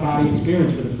an out-of-body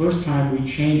experience. For the first time, we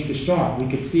changed the start. We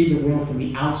could see the world from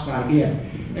the outside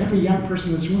in. Every young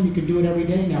person in this room, you can do it every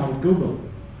day now with Google.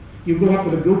 You go up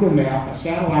with a Google map, a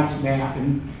satellite's map,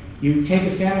 and you take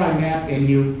a satellite map and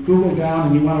you Google down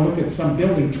and you want to look at some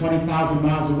building 20,000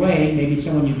 miles away, maybe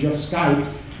someone you just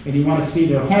Skyped, and you want to see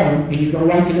their home, and you go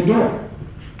right to the door.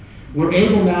 We're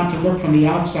able now to look from the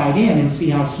outside in and see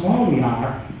how small we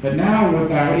are, but now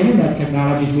with our internet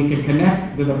technologies, we can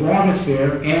connect to the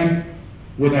blogosphere and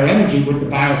with our energy with the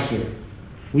biosphere.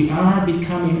 We are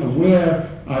becoming aware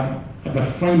of the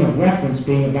frame of reference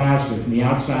being a biosphere, from the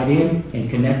outside in and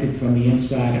connected from the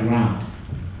inside around.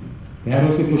 That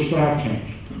is a Gestalt change.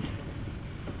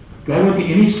 Go into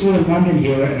any school in London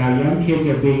here, and our young kids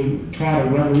are being taught a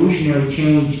revolutionary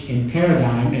change in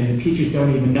paradigm, and the teachers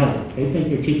don't even know it. They think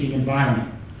they're teaching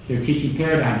environment. They're teaching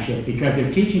paradigm shift, because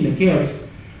they're teaching the kids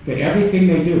that everything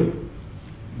they do,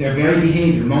 their very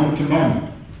behavior, moment to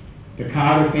moment, the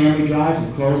car their family drives,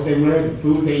 the clothes they wear, the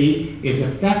food they eat, is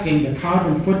affecting the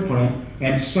carbon footprint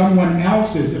and someone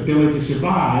else's ability to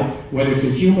survive, whether it's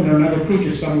a human or another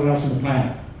creature somewhere else on the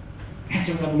planet. That's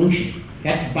a revolution.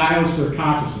 That's biosphere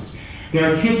consciousness.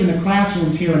 There are kids in the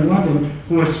classrooms here in London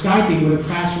who are Skyping with a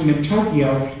classroom in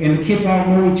Tokyo, and the kids all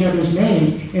know each other's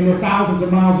names, and they're thousands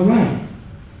of miles away.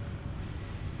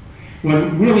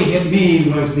 What really hit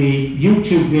me was the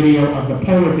YouTube video of the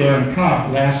polar bear and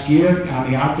cub last year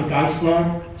on the Arctic ice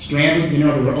floe, stranded. You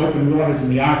know, there were open waters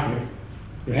in the Arctic.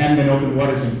 There hadn't been open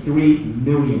waters in 3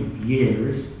 million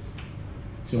years.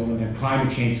 So when the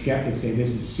climate change skeptics say this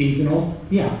is seasonal,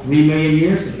 yeah, 3 million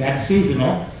years, if that's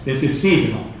seasonal, this is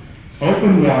seasonal.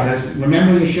 Open waters.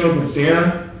 Remember they showed the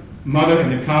bear, mother,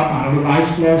 and the cub on a little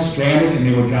ice floe, stranded, and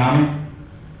they were drowning?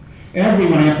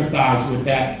 Everyone empathized with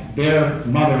that bear,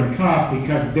 mother, and cub,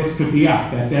 because this could be us.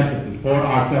 That's empathy, or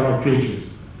our fellow creatures.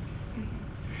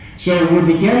 So we're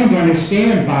beginning to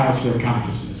understand biosphere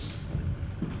consciousness,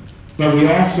 but we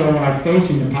also are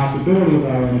facing the possibility of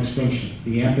our own extinction,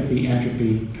 the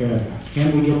empathy-entropy paradox.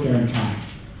 Can we get there in time?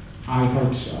 I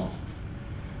hope so.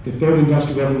 The third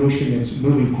industrial revolution is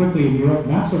moving quickly in Europe,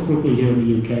 not so quickly here in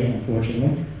the UK,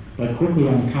 unfortunately, but quickly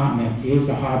on the continent, is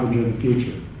a harbinger of the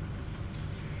future.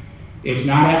 It's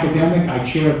not academic. I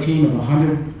chair a team of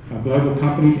 100 global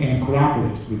companies and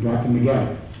cooperatives. We brought them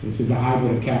together. This is a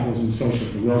hybrid of capitalism and social.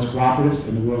 The world's cooperatives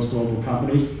and the world's global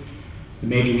companies, the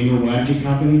major renewable energy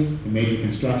companies, the major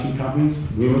construction companies,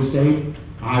 real estate,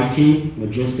 IT,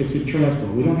 logistics, and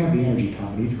transport. We don't have the energy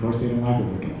companies. Of course, they don't like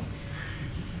what we're doing.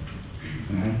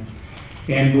 All right?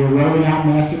 And we're rolling out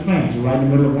master plans. We're right in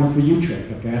the middle of one for Utrecht,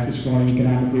 the fastest growing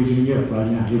economic region in Europe right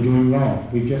now. We're doing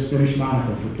Rome. We've just finished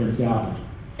Monaco for Prince Albert.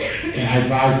 And I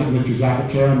advise that Mr.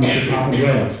 Zapatero and Mr.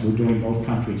 Papandreou, we're doing both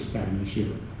countries starting this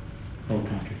year. Both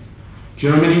countries.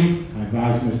 Germany, I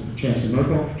advise Mr. Chancellor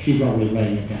Merkel, she's already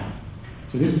laying it down.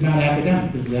 So this is not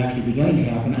academic. This is actually beginning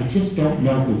to happen. I just don't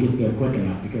know if we'll get there quick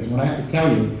enough, because what I have to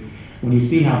tell you, when you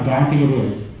see how daunting it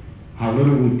is, how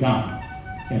little we've done,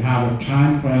 and how the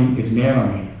time frame is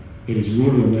narrowing, it is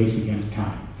really a race against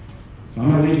time. So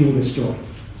I'm going to leave you with a story.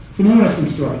 It's an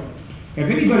interesting story. Have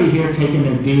anybody here taken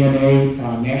a DNA,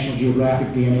 National Geographic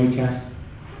DNA test?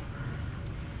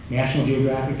 National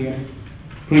Geographic DNA?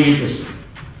 Pretty interesting.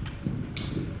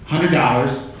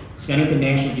 $100, send it to the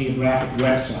National Geographic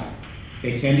website.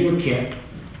 They send you a kit.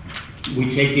 We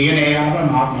take DNA out of our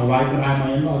mouth. My wife and I,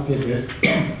 my in-laws did this.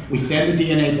 We send the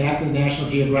DNA back to the National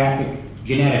Geographic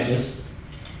geneticists,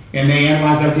 and they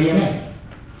analyze our DNA.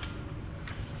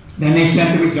 Then they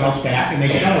send the results back, and they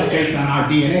tell us based on our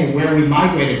DNA where we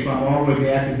migrated from all the way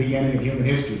back to the beginning of human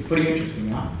history. Pretty interesting,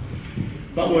 huh?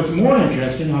 But what's more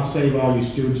interesting, I'll save all you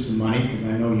students some money, because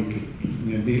I know you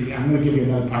could, I'm going to give you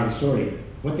another part of the story.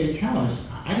 What they tell us,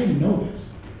 I didn't know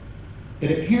this,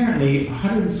 that apparently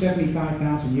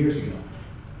 175,000 years ago,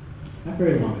 not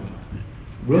very long ago,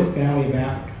 Rift Valley of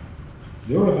Africa,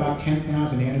 there were about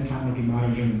 10,000 anatomically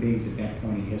modern human beings at that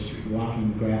point in history,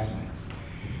 walking the grasslands.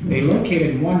 They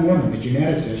located one woman, the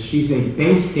geneticist. She's a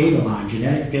base data line,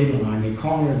 genetic data line. They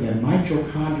call her the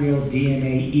mitochondrial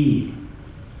DNA Eve.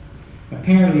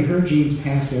 Apparently, her genes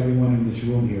passed everyone in this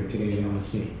room here today at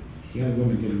LSE. The other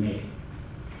woman didn't make it.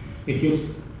 It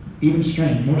gets even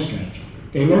strange, more strange.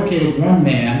 They located one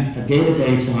man, a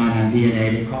database line on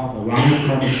DNA. They call it the Y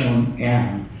chromosome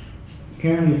Adam.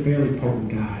 Apparently, a fairly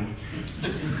potent guy.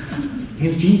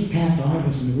 His genes passed all of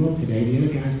us in the room today. The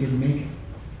other guys didn't make it.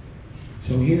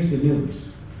 So here's the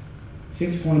news.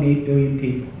 6.8 billion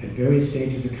people at various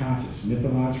stages of consciousness,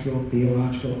 mythological,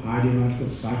 theological, ideological,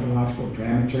 psychological,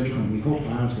 dramaturgical, and we hope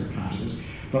biological consciousness.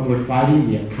 But we're fighting,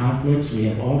 we have conflicts, we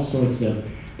have all sorts of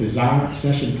desire,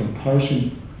 obsession,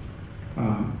 compulsion,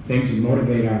 things that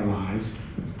motivate our lives.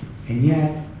 And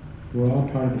yet, we're all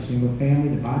part of a single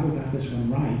family. The Bible got this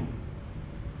one right.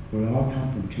 We all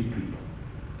come from two people.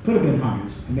 Could have been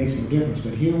hundreds, it makes no difference,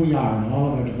 but here we are in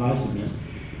all of our divisiveness.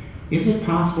 Is it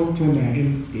possible to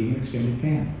imagine being an extended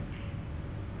family?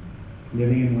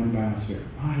 Living in one biosphere.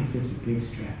 Why is this a big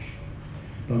stretch?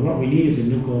 But what we need is a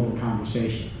new global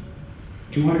conversation.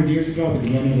 200 years ago, at the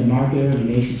beginning of the market era, the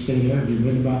nation state era, we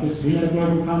read about this, we had a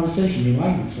global conversation. The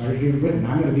Enlightenment started here in Britain.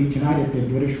 I'm going to be tonight at the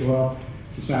British Royal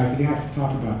Society for the Arts to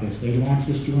talk about this. They launched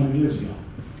this 200 years ago.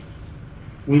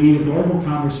 We need a global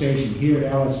conversation here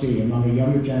at LSE among a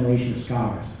younger generation of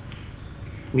scholars.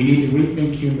 We need to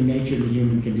rethink human nature and the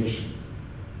human condition.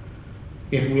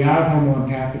 If we are Homo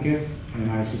empathicus, and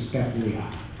I suspect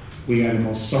we are the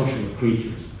most social of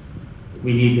creatures.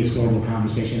 We need this global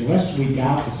conversation. Lest we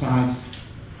doubt the science,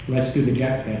 let's do the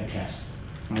deathbed test.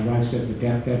 My wife says the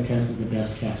deathbed test is the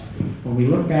best test. When we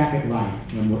look back at life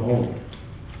when we're old,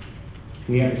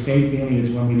 we have the same feeling as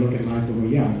when we look at life when we're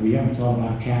young. When we're young, it's all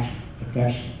about attachment,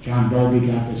 affection. John Bowlby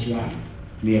got this right,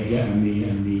 the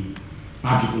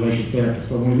object relation therapist.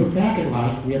 But when we look back at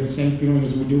life, we have the same feeling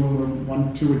as we do when we're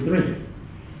 1, 2, or 3.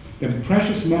 The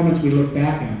precious moments we look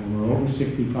back on when we're over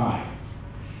 65,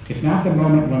 it's not the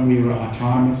moment when we were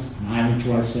autonomous, an island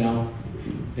to ourselves,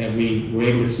 that we were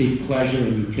able to seek pleasure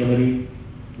and utility.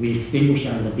 We extinguished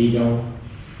our libido.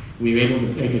 We were able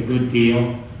to make a good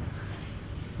deal.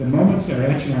 The moments that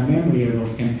are etched in our memory are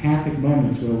those empathic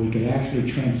moments where we could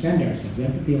actually transcend ourselves.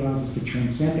 Empathy allows us to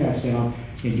transcend ourselves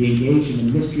and be engaged in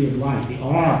the mystery of life, the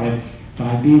awe of it,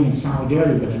 by being in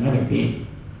solidarity with another being.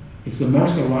 It's the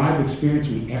most alive experience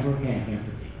we ever have,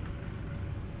 empathy.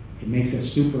 It makes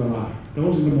us super alive.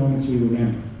 Those are the moments we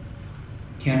remember.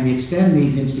 Can we extend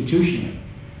these institutionally?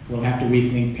 We'll have to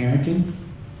rethink parenting.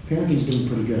 Parenting's doing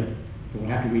pretty good, but we'll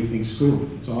have to rethink school.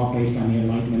 It's all based on the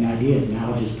Enlightenment ideas.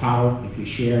 Knowledge is power. If you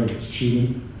share, it's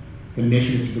cheating. The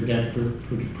mission is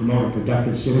to promote a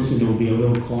productive citizen. There will be a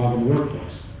little clog in the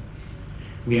workforce.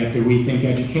 We have to rethink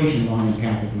education along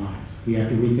empathic lines. We have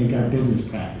to rethink our business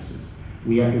practices.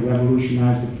 We have to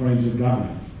revolutionize the frames of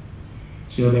governance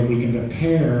so that we can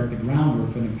prepare the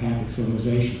groundwork for an empathic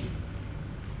civilization.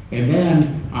 And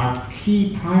then our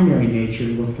key primary nature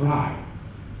will thrive.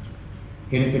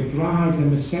 And if it thrives,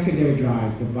 then the secondary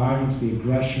drives, the violence, the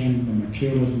aggression, the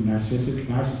materialism,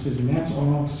 narcissism, that's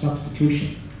all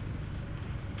substitution.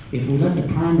 If we let the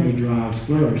primary drives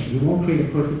flourish, we won't create a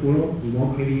perfect world, we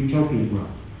won't create a utopian world.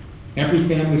 Every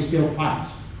family still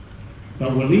fights. But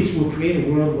at least we'll create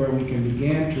a world where we can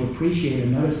begin to appreciate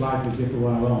another's life as if it were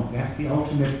our own. That's the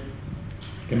ultimate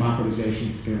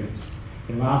democratization experience.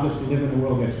 It allows us to live in a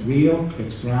world that's real,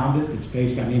 that's grounded, that's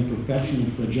based on imperfection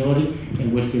and fragility,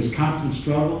 in which there's constant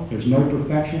struggle, there's no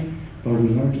perfection, but we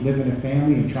learn to live in a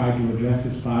family and try to address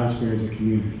this biosphere as a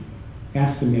community.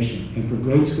 That's the mission. And for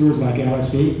great schools like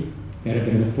LSE, that have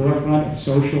been at the forefront of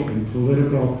social and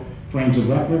political frames of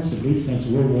reference, at least since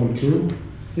World War II,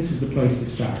 this is the place to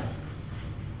start.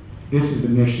 This is the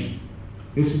mission.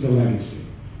 This is the legacy.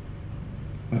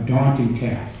 A daunting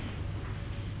task.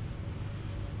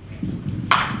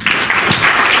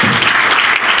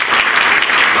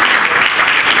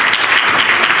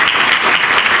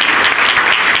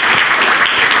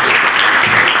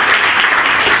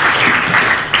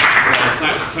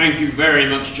 Thank you very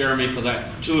much, Jeremy, for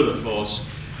that tour de force.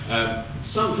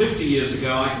 Some 50 years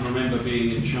ago, I can remember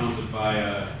being enchanted by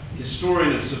a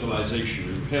historian of civilization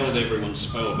who held everyone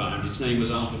spellbound. His name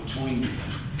was Albrow.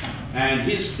 And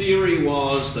his theory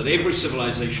was that every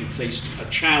civilization faced a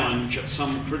challenge at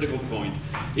some critical point.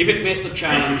 If it met the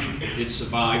challenge, it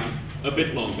survived a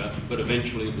bit longer, but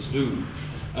eventually it was doomed.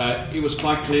 It was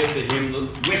quite clear to him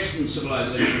that Western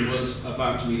civilization was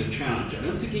about to meet a challenge. I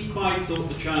don't think he quite thought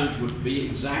the challenge would be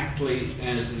exactly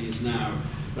as it is now.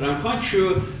 But I'm quite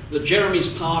sure that Jeremy's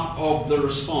part of the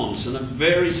response, and a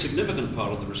very significant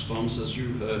part of the response, as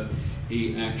you heard,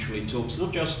 he actually talks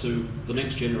not just to the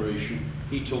next generation,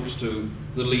 he talks to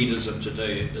the leaders of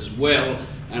today as well,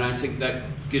 and I think that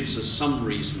gives us some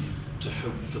reason to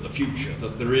hope for the future,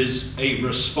 that there is a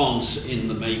response in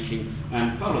the making,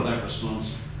 and part of that response,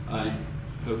 I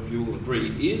hope you all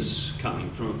agree, is coming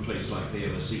from a place like the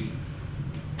LSE.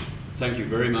 Thank you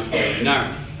very much, Jeremy.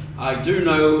 Now, I do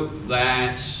know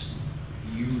that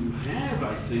you have,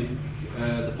 I think,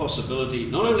 the possibility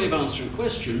not only of answering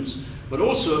questions, but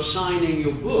also of signing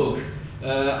your book.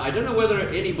 I don't know whether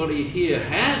anybody here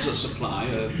has a supply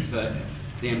of the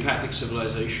Empathic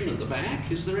Civilization at the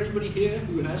back. Is there anybody here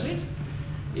who has it?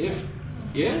 Yes?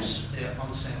 Yeah,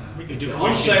 on sale. We can do it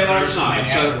on sale outside.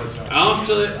 So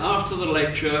after the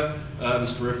lecture,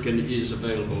 Mr. Rifkin is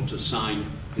available to sign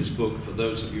his book for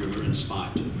those of you who are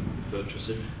inspired to purchase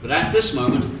it. But at this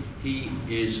moment, he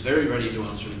is very ready to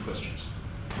answer any questions.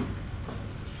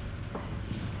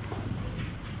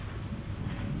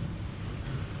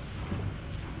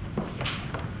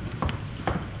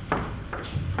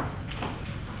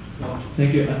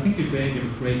 Thank you. I think you gave a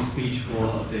great speech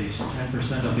for this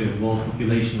 10% of the world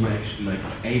population who are actually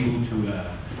able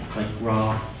to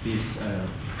grasp this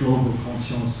global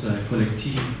conscience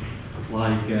collective,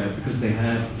 because they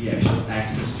have the actual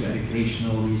access to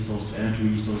educational resources, to energy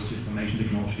resources, information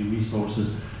technology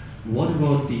resources. What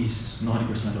about these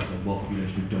 90% of the world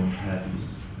population who don't have this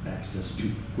access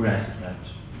to grasp that,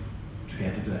 to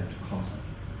get into that concept?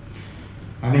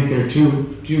 I think there are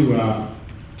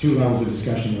two levels of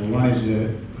discussion there. One is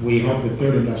that we hope the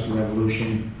third industrial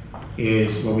revolution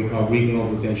is what we call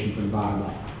reglobalization from the bottom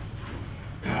up.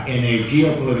 In a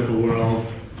geopolitical world,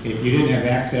 if you didn't have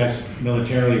access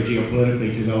militarily or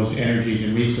geopolitically to those energies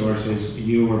and resources,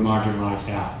 you were marginalized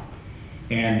out.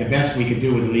 And the best we could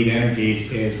do with elite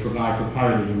energies is provide for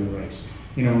part of the human race.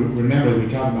 You know, remember we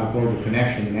talk about global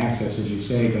connection and access, as you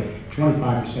say, but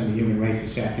 25% of the human race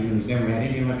this afternoon has never had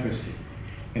any electricity.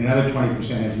 And another 20%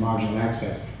 has marginal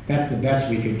access. That's the best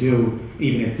we could do,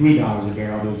 even at $3 a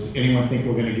barrel. Does anyone think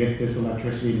we're going to get this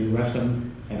electricity to the rest of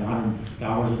them at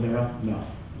 $100 a barrel? No.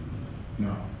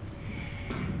 No.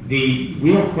 The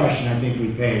real question I think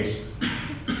we face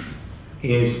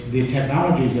is the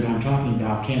technologies that I'm talking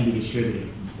about can be distributed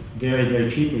very, very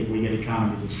cheaply if we get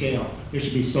economies of scale. There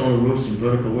should be solar roofs and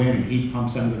vertical wind and heat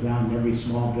pumps under the ground in every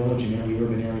small village and every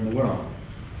urban area in the world,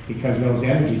 because those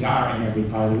energies are in every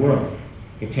part of the world.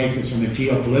 It takes us from a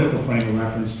geopolitical frame of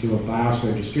reference to a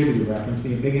biosphere distributed reference.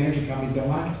 The big energy companies don't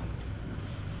like it.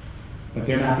 But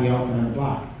they're not the elephant on the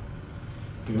block.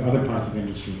 There are other parts of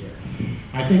industry here.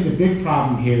 I think the big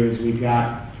problem here is we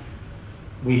have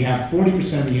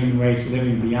 40% of the human race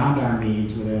living beyond our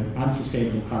means with an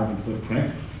unsustainable carbon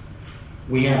footprint.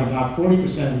 We have about 40%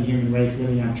 of the human race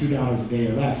living on $2 a day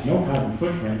or less, no carbon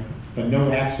footprint, but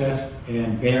no access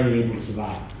and barely able to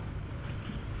survive.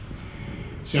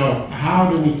 So how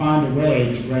do we find a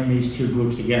way to bring these two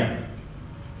groups together?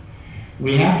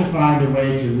 We have to find a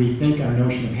way to rethink our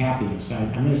notion of happiness.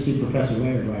 I'm going to see Professor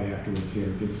Laird right afterwards here,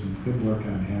 did some good work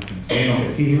on happiness.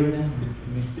 Is he here now?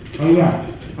 Oh,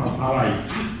 yeah. Oh, how are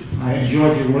you? I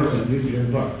enjoyed your work and used it in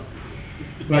the book.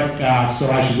 But, so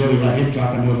I should really let him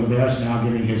talk. I'm a little embarrassed now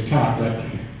giving his talk, but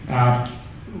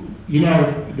You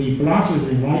know, the philosophers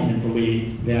of Enlightenment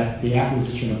believed that the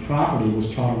acquisition of property was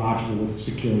tautological with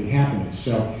securing happiness.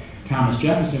 So Thomas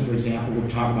Jefferson, for example,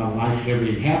 would talk about life,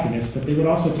 liberty, and happiness, but they would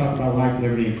also talk about life,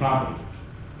 liberty, and property.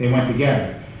 They went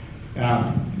together.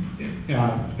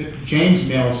 James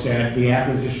Mill said the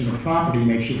acquisition of property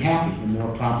makes you happy. The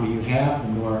more property you have, the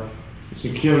more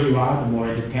secure you are, the more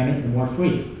independent, the more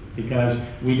free, because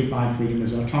we define freedom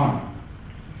as autonomy.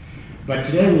 But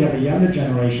today we have a younger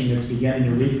generation that's beginning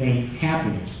to rethink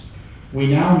happiness. We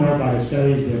now know by the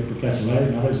studies that Professor Laird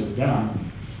and others have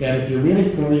done that if you're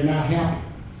really poor, you're not happy,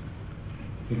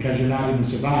 because you're not even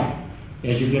surviving.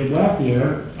 As you get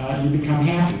wealthier, you become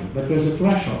happier, but there's a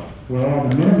threshold where all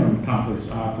the minimum comforts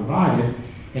are provided,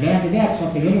 and after that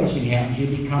something interesting happens.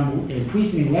 You become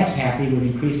increasingly less happy with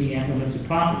increasing increments of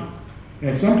property. And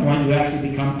at some point you actually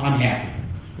become unhappy.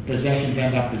 The possessions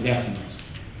end up possessing us.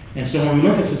 And so when we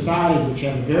look at societies which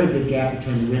have a very big gap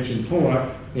between the rich and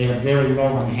poor, they have very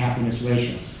low unhappiness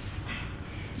ratios.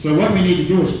 So what we need to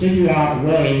do is figure out a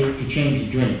way to change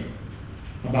the dream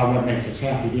about what makes us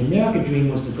happy. The American dream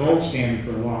was the gold standard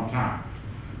for a long time.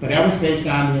 But that was based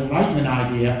on the Enlightenment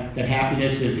idea that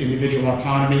happiness is individual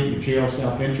autonomy, material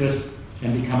self-interest,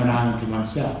 and become an island to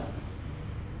oneself.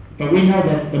 But we know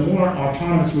that the more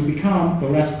autonomous we become, the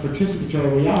less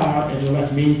participatory we are, and the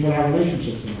less meaningful our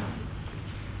relationships are.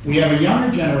 We have a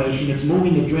younger generation that's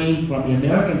moving the dream from the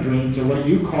American dream to what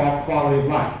you call quality of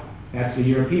life. That's the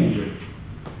European dream.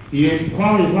 The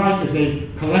quality of life is a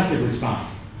collective response.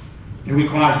 It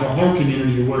requires the whole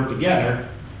community to work together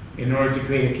in order to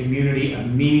create a community of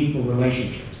meaningful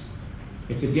relationships.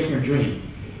 It's a different dream.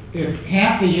 If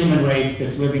half the human race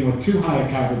that's living with too high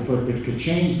a carbon footprint could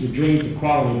change the dream to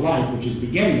quality of life, which is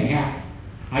beginning to happen.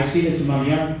 I see this among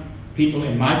young people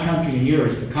in my country and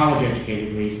yours, the college educated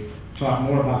at least, talk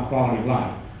more about quality of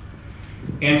life.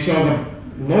 And so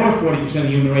the lower 40% of the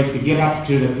human race to get up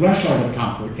to the threshold of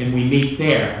comfort, and we meet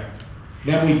there,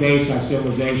 then we base our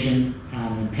civilization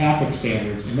on empathic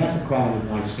standards, and that's a quality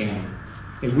of life standard.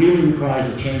 It really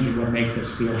requires a change in what makes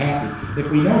us feel happy. If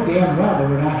we know damn well that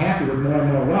we're not happy with more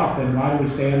and more wealth, then why do we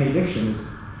stay on the addiction, as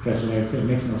Professor Laird said? It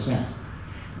makes no sense.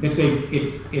 It's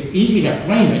easy to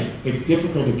frame it, it's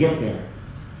difficult to get there.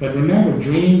 But remember,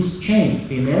 dreams change.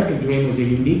 The American dream was a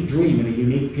unique dream in a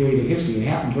unique period of history. It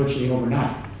happened virtually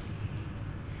overnight.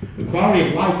 The quality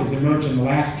of life has emerged in the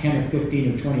last 10 or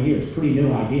 15 or 20 years, pretty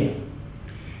new idea.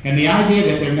 And the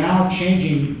idea that they're now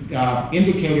changing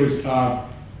indicators of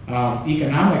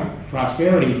economic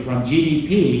prosperity from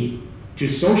GDP to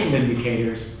social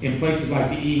indicators in places like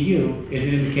the EU is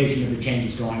an indication of the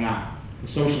changes going on. The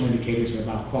social indicators are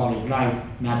about quality of life,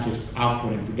 not just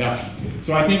output and production.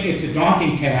 So I think it's a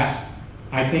daunting task.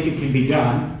 I think it can be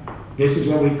done. This is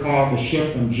what we call the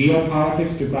shift from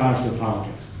geopolitics to biosphere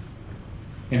politics.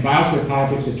 In biosphere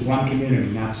politics, it's one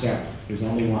community, not several. There's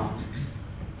only one.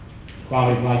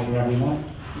 Quality of life for everyone.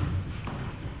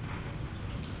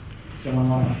 Someone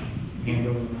want to hand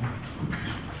over the mic?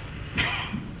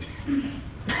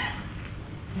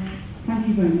 Thank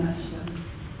you very much. That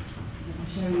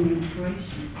was sharing your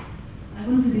inspiration. I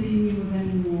wondered if you knew of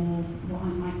any more what I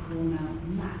might call now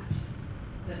maps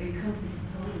that encompass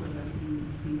the whole of everything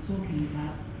we've been talking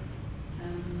about.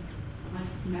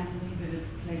 I've met a little bit of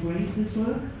Clay Graves'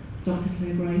 work, Dr.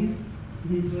 Clay Graves, and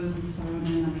his work on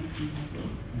spirodynamics and so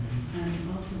forth.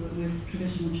 And also with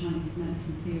traditional Chinese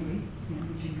medicine theory,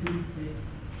 which encompasses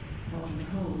part of the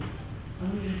whole. I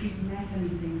wonder if you've met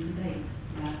anything to date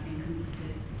that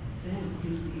encompasses all of the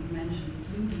things that you've mentioned,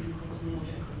 including a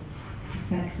cosmological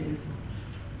perspective.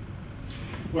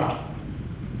 Well,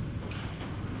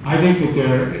 I think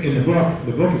that in the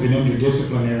book is an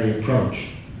interdisciplinary approach.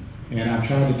 And I'm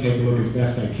trying to take a look as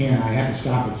best I can. I had to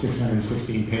stop at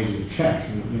 616 pages of text.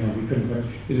 And, we couldn't, but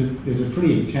there's a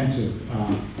pretty intensive,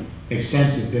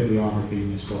 extensive bibliography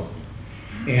in this book.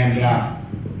 And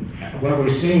what we're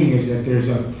seeing is that there's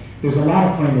a lot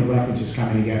of frame of references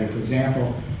coming together. For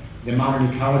example, the modern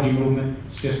ecology movement,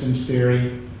 systems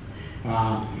theory.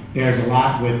 There's a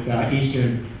lot with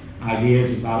Eastern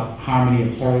ideas about harmony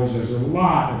of wholes. There's a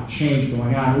lot of change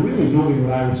going on. We're really moving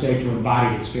what I would say to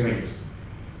embodied experience.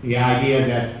 The idea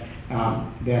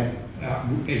that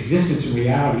existence in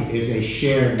reality is a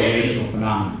shared relational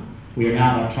phenomenon. We are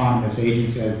not autonomous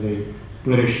agents, as the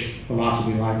British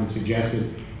philosophy of enlightenment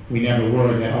suggested. We never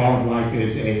were. That all of life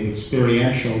is an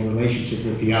experiential relationship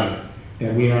with the other.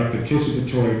 That we are a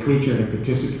participatory creature in a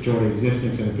participatory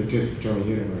existence in a participatory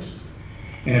universe.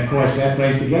 And of course, that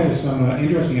brings together some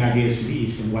interesting ideas from the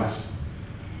East and West.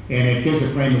 And it gives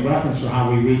a frame of reference for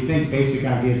how we rethink basic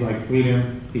ideas like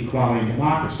freedom, equality, and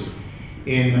democracy.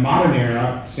 In the modern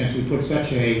era, since we put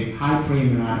such a high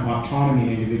premium on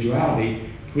autonomy and individuality,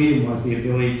 freedom was the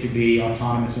ability to be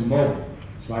autonomous and mobile.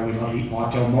 That's why we love the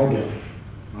automobile,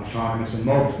 autonomous and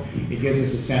mobile. It gives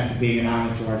us a sense of being an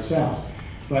island to ourselves.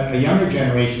 But a younger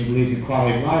generation believes in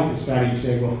quality of life is starting to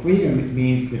say, well, freedom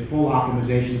means the full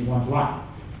optimization of one's life.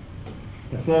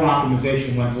 The full optimization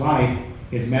of one's life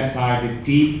is met by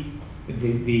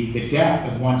the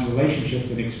depth of one's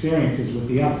relationships and experiences with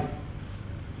the other.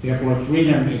 Therefore,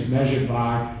 freedom is measured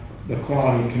by the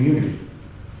quality of community,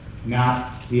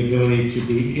 not the ability to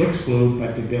be excluded,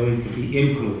 but the ability to be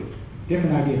included.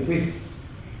 Different idea of freedom.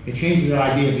 It changes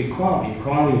our idea of equality.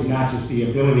 Equality is not just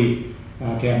the ability to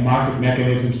have market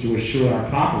mechanisms to assure our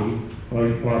property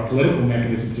or political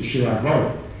mechanisms to assure our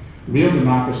vote. Real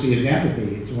democracy is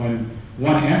empathy. It's when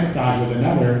one empathizes with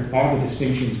another, all the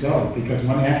distinctions go, because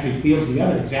one actually feels the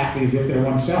other exactly as if they're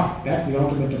oneself. That's the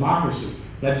ultimate democracy.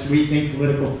 Let's rethink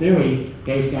political theory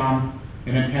based on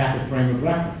an empathic frame of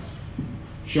reference.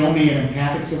 Show me an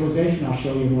empathic civilization, I'll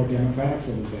show you a more democratic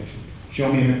civilization.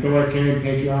 Show me an authoritarian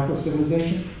patriarchal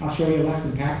civilization, I'll show you a less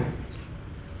empathic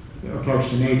approach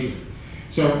to nature.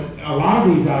 So a lot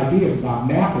of these ideas about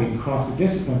mapping across the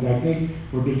disciplines, I think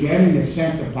we're beginning a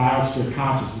sense of biosphere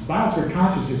consciousness. Biosphere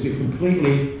consciousness is a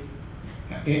completely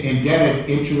indebted,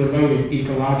 interrelated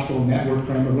ecological network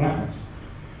frame of reference.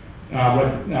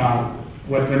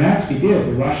 What Vernadsky did,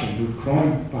 the Russian who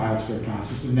coined biosphere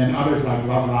consciousness, and then others like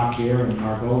Lovelock here and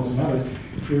Margolis and others,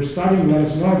 they were starting to let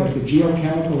us know that the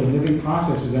geochemical and living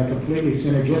processes are completely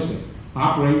synergistic,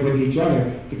 operate with each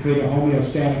other to create a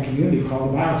homeostatic community called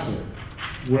the biosphere.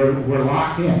 We're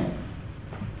locked in.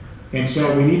 And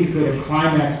so we need to create a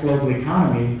climax global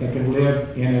economy that can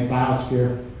live in a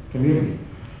biosphere community.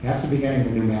 That's the beginning of a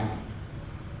new map.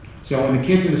 So when the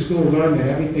kids in the school learn that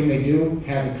everything they do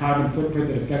has a carbon footprint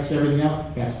that affects everything else,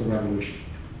 that's the revolution.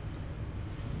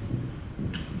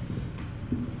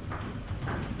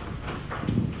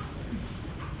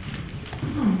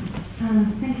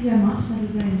 Thank you very much. That was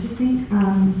very interesting.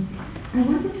 I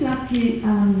wanted to ask you,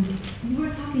 you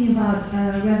were talking about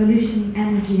revolution,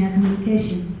 energy, and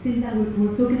communications. It seems that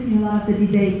we're focusing a lot of the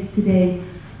debates today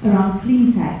around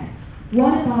clean tech.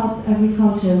 What about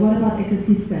agriculture? What about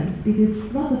ecosystems?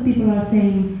 Because lots of people are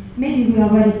saying maybe we are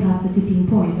already past the tipping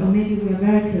point, or maybe we are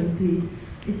very close to it.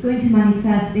 It's going to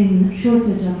manifest in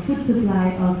shortage of food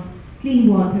supply, of clean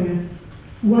water.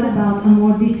 What about a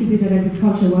more distributed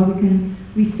agriculture where we can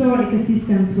restore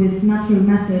ecosystems with natural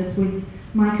methods, with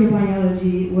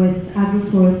microbiology, with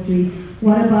agroforestry?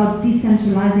 What about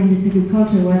decentralizing this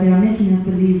agriculture where they are making us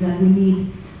believe that we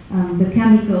need the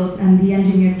chemicals and the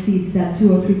engineered seeds that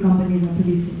 2 or 3 companies are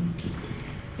producing?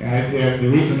 The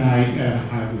reason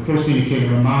the first thing that came to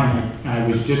my mind, I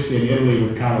was just in Italy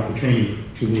with Carlo Petrini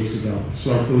 2 weeks ago, the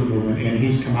slow food movement, and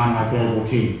he's come on my global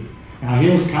team. Now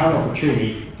here's Carlo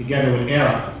Petrini, together with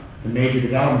Eric, the major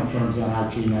development firms on our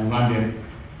team in London,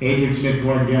 Adrian Smith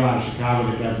Gordon Gill out of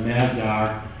Chicago that does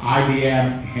Masdar,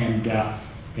 IBM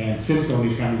and Cisco,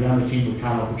 these companies on the team with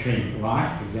Carlo Petrini.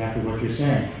 Why? Exactly what you're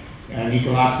saying. An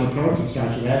ecological approach that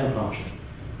starts with agriculture.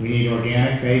 We need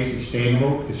organic-based,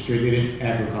 sustainable, distributed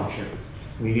agriculture.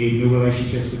 We need new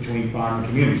relationships between farm and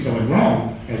community. So in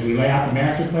Rome, as we lay out the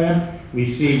master plan, we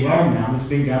see Rome now, this is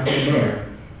being done from there,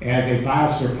 as a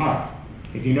biosphere park.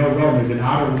 If you know Rome, there's an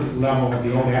outer level of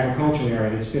the old agricultural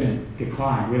area that's been in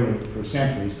decline, really, for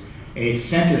centuries. A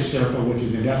center circle, which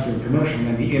is industrial and commercial, and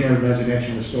then the inner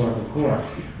residential historical core.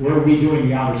 We're redoing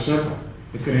the outer circle.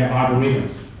 It's going to have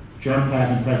arboretums,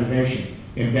 germplasm preservation,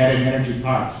 embedded energy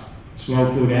parks,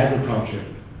 slow food agriculture,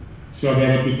 so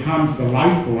that it becomes the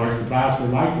life force, the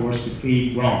biosphere life force to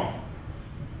feed Rome.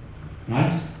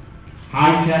 Nice?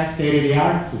 High-tech,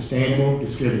 state-of-the-art, sustainable,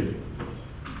 distributed.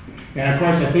 And of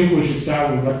course, I think we should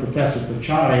start with what Professor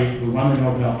Pachari, who won the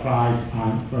Nobel Prize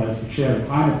as the chair of the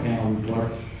climate panel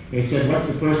report, they said, what's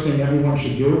the first thing everyone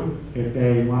should do if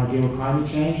they want to deal with climate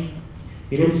change?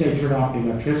 He didn't say turn off the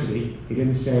electricity. He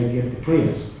didn't say get the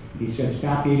Prius. He said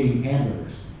stop eating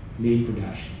hamburgers, meat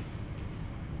production.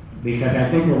 Because I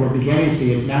think what we're beginning to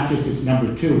see is not just it's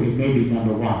number 2, it may be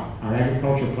number 1. Our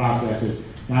agricultural processes,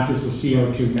 not just with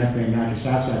CO2, methane, nitrous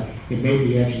oxide, it may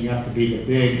be edging up to be the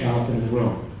big elephant in the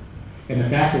room. And the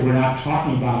fact that we're not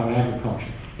talking about our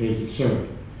agriculture is absurd.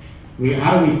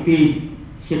 How do we feed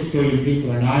 6 billion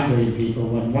people or 9 billion people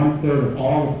when 1/3 of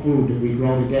all the food that we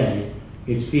grow today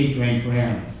is feed grain for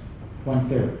animals?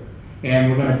 1/3.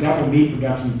 And we're going to double meat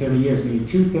production in 30 years, meaning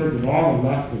 2/3 of all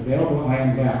the available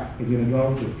land left is going to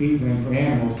go for feed grain for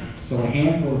animals, so a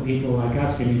handful of people like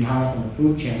us can be high up on the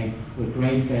food chain with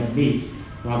grain-fed meats,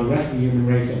 while the rest of the human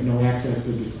race has no access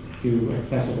to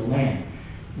accessible land.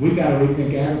 We've got to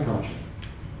rethink agriculture.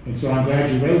 And so I'm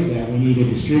glad you raised that. We need a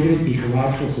distributed,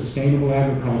 ecological, sustainable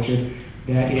agriculture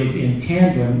that is in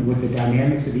tandem with the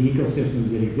dynamics of the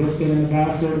ecosystems that exist in the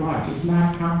biosphere at large. It's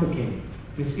not complicated.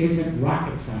 This isn't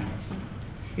rocket science.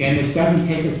 And this doesn't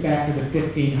take us back to the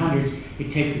 1500s.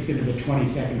 It takes us into the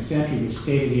 22nd century with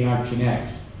state-of-the-art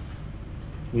genetics.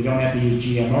 We don't have to use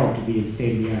GMO to be in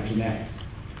state-of-the-art genetics.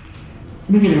 Let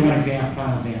me give you one example,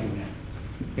 final example of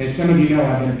that. As some of you know,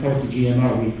 I've been opposed to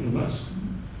GMO.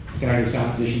 We started this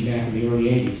opposition back in the early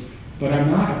 80s. But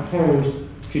I'm not opposed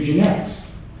to genetics.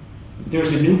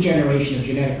 There's a new generation of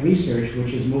genetic research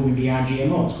which is moving beyond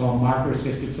GMO. It's called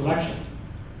marker-assisted selection,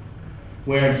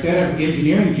 where instead of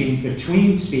engineering genes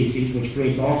between species, which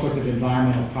creates all sorts of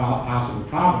environmental possible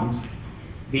problems,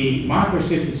 the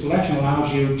marker-assisted selection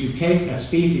allows you to take a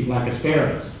species like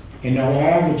asparagus and know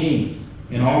all the genes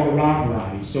and all the rock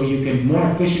varieties, so you can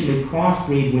more efficiently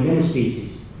crossbreed within a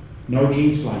species, no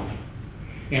gene splicing.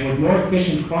 And with more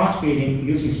efficient crossbreeding,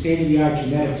 using state-of-the-art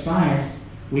genetic science,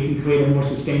 we can create a more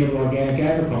sustainable organic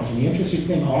agriculture. And the interesting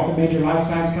thing, all the major life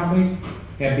science companies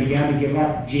have begun to give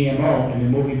up GMO and they're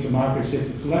moving to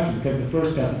marker-assisted selection because the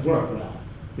first doesn't work well.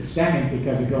 The second,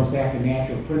 because it goes back to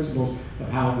natural principles of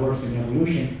how it works in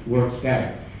evolution, works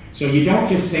better. So you don't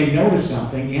just say no to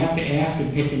something, you have to ask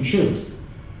and pick and choose.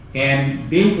 And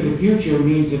being for the future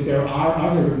means that there are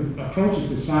other approaches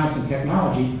to science and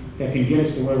technology that can get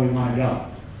us to where we want to go.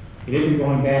 It isn't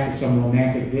going back to some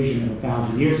romantic vision of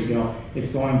 1,000 years ago.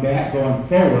 It's going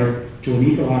forward to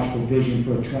an ecological vision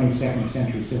for a 22nd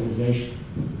century civilization.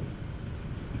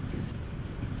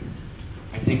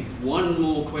 I think one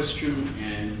more question,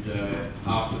 and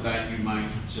after that you might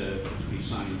be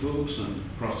signing books and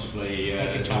possibly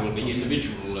there will be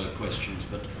individual questions.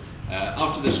 But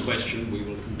after this question, we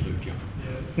will conclude. Yeah.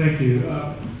 Thank you.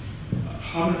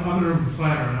 I'm an urban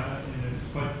planner, and it's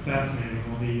quite fascinating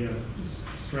all the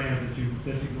strands that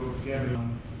you go together.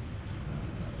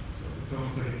 So it's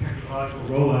almost like a technological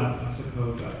rollout, I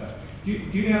suppose. Do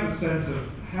you have a sense of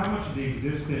how much of the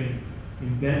existing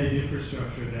embedded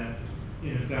infrastructure that,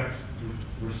 in effect,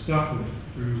 we're stuck with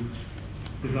through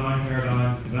design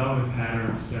paradigms, development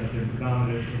patterns that have been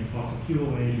predominant in fossil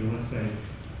fuel age, or let's say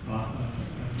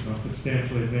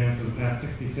substantially advanced for the past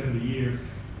 60, 70 years,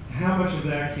 how much of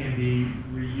that can be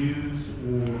reused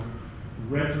or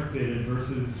retrofitted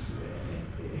versus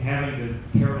having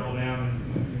to tear it all down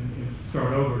and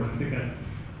start over? And I think that,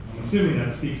 I'm assuming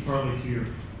that speaks partly to your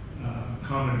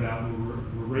comment about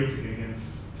we're racing against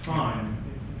time.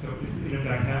 So, in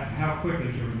effect, how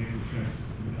quickly can we make this transition?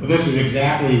 Well, this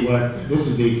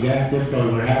is the exact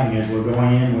difficulty we're having as we're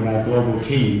going in with our global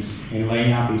teams and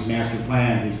laying out these master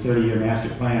plans, these 30-year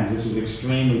master plans. This is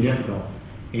extremely difficult.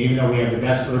 And even though we have the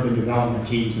best urban development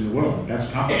teams in the world, the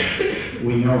best companies,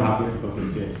 we know how difficult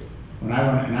this is. And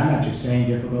I'm not just saying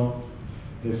difficult,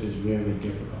 this is really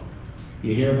difficult.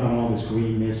 You hear about all this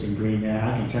green this and green that.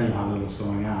 I can tell you how little is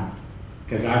going on.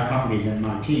 Because our companies and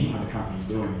my team are the companies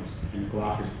doing this, and the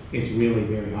cooperatives, it's really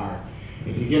very hard.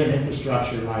 If you get an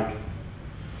infrastructure like,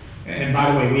 and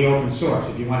by the way, we open source.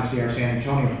 If you want to see our San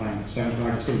Antonio plan, the 7th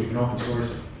largest city, you can open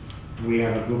source it. We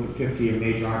have a group of 50 of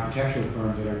major architectural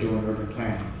firms that are doing urban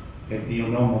planning. You'll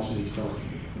know most of these folks.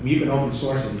 You can open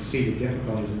source it and see the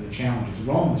difficulties and the challenges.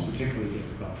 Rome is particularly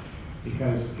difficult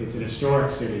because it's an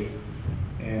historic city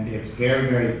and it's very,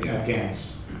 very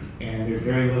dense. And there's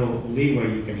very little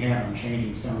leeway you can have on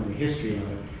changing some of the history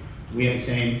of it. We had the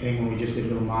same thing when we just did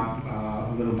Little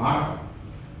Monaco.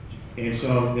 And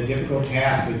so the difficult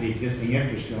task is the existing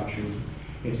infrastructure.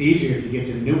 It's easier to get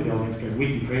to the new buildings because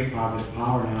we can create positive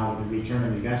power now with a return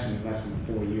on investment in less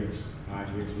than 4 years,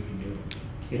 5 years we can do it.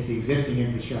 It's the existing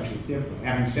infrastructure that's difficult.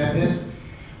 Having said this,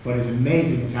 what is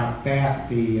amazing is how fast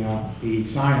the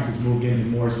science has moved into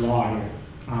Moore's Law here.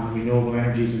 On the renewable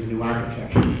energies and the new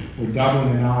architecture. We're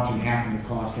doubling the knowledge and halving the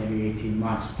cost every 18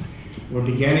 months. We're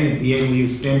beginning to be able to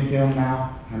use thin film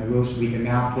now on the roofs. We can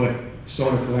now put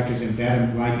solar collectors and embed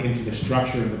them right into the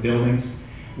structure of the buildings.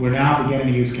 We're now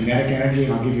beginning to use kinetic energy.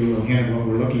 I'll give you a little hint of what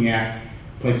we're looking at.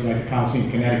 Places like the Coliseum,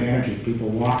 kinetic energy. People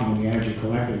walking in the energy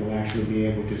collector will actually be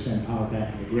able to send power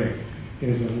back to the grid.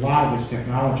 There's a lot of this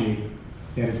technology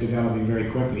that is developing very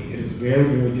quickly. It is very,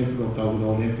 very difficult though with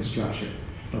old infrastructure.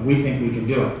 But we think we can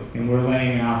do it. And we're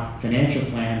laying out financial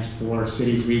plans for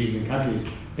cities, regions, and countries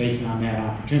based on that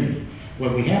opportunity.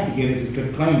 What we have to get is a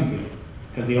good playing field,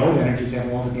 because the old energies have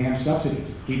all the damn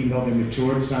subsidies, even though they're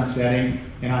matured, sunsetting,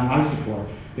 and on life support.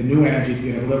 The new energies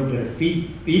get a little bit of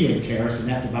feed-in tariffs, and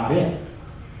that's about it.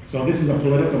 So this is a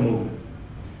political movement.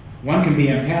 One can be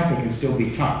empathic and still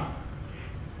be tough.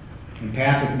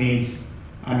 Empathic means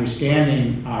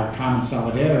understanding our common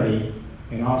solidarity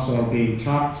and also being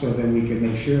taught so that we can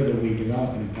make sure that we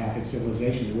develop an empathic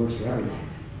civilization that works for everyone.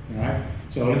 All right?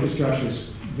 So infrastructure is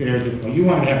very difficult. You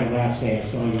wanted to have the last say, I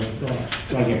saw you. Go ahead.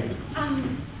 Right here.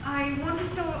 I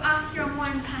wanted to ask you a more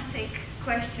empathic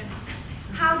question.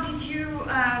 How did you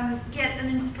get an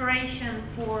inspiration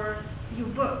for your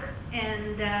book,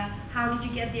 and how did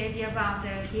you get the idea about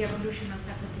the evolution of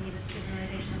empathy, the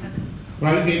civilization of empathy?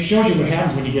 Right, it shows you what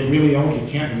happens when you get really old. You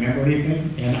can't remember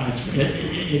anything, and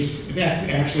that's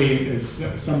actually,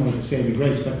 as someone would say, the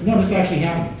grace. But no, this actually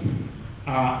happened.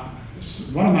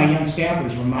 One of my young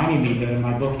staffers reminded me that in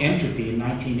my book Entropy in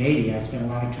 1980, I spent a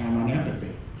lot of time on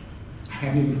empathy. I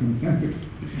haven't even remembered.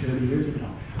 It's 30 years ago,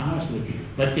 honestly.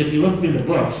 But if you look through the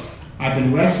books, I've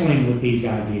been wrestling with these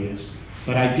ideas,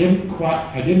 but I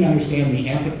didn't understand the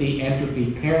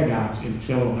empathy-entropy paradox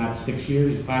until about 5 or 6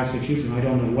 years ago. I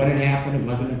don't know what had happened. It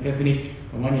wasn't an epiphany.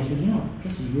 And when I said,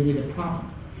 this is really the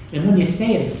problem. And when you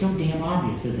say it, it's so damn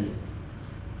obvious, isn't it?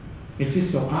 It's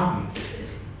just so obvious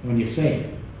when you say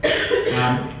it.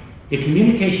 The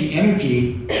communication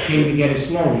energy came together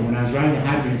slowly. When I was writing the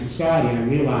Hydrogen Society, I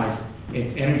realized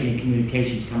it's energy and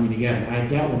communications coming together. I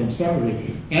dealt with them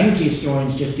separately. Energy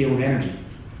historians just deal with energy.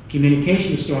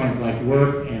 Communication historians like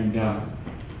Worth and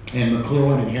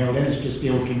McLuhan and Harold Innes just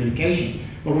deal with communication.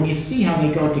 But when you see how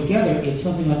they go together, it's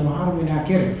something like, well, how do we not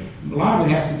get it? A lot of it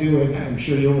has to do with, I'm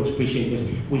sure you'll appreciate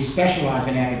this, we specialize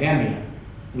in academia.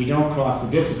 We don't cross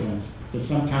the disciplines, so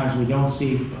sometimes we don't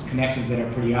see connections that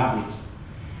are pretty obvious.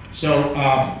 So,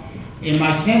 in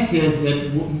my sense is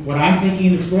that what I'm thinking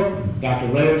in this book, Dr.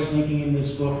 Layer's thinking in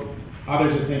this book,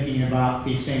 others are thinking about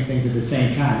these same things at the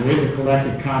same time. There is a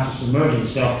collective conscious emergence,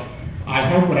 so I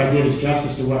hope what I did is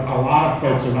justice to what a lot of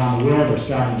folks around the world are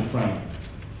starting to frame.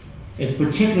 It's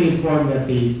particularly important that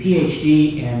the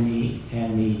PhD and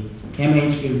the MA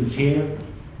students here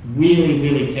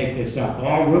really take this up.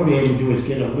 All we'll be able to do is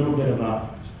get a little bit of a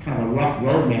kind of a rough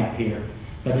roadmap here.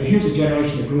 But here's a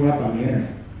generation that grew up on the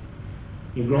internet.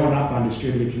 You're growing up on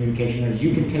distributed communication.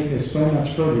 You can take this so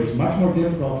much further. It's much more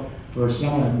difficult for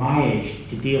someone at my age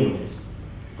to deal with this.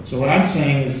 So what I'm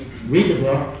saying is read the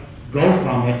book, go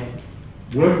from it,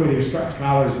 work with your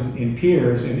scholars and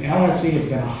peers, and LSE has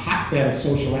been a hotbed of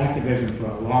social activism for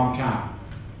a long time.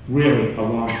 Really a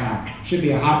long time. Should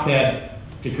be a hotbed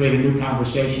to create a new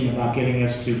conversation about getting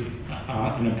us to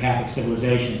an empathic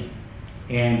civilization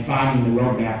and finding the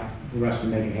roadmap for us to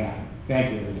make it happen.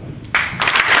 Thank you,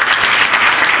 everybody.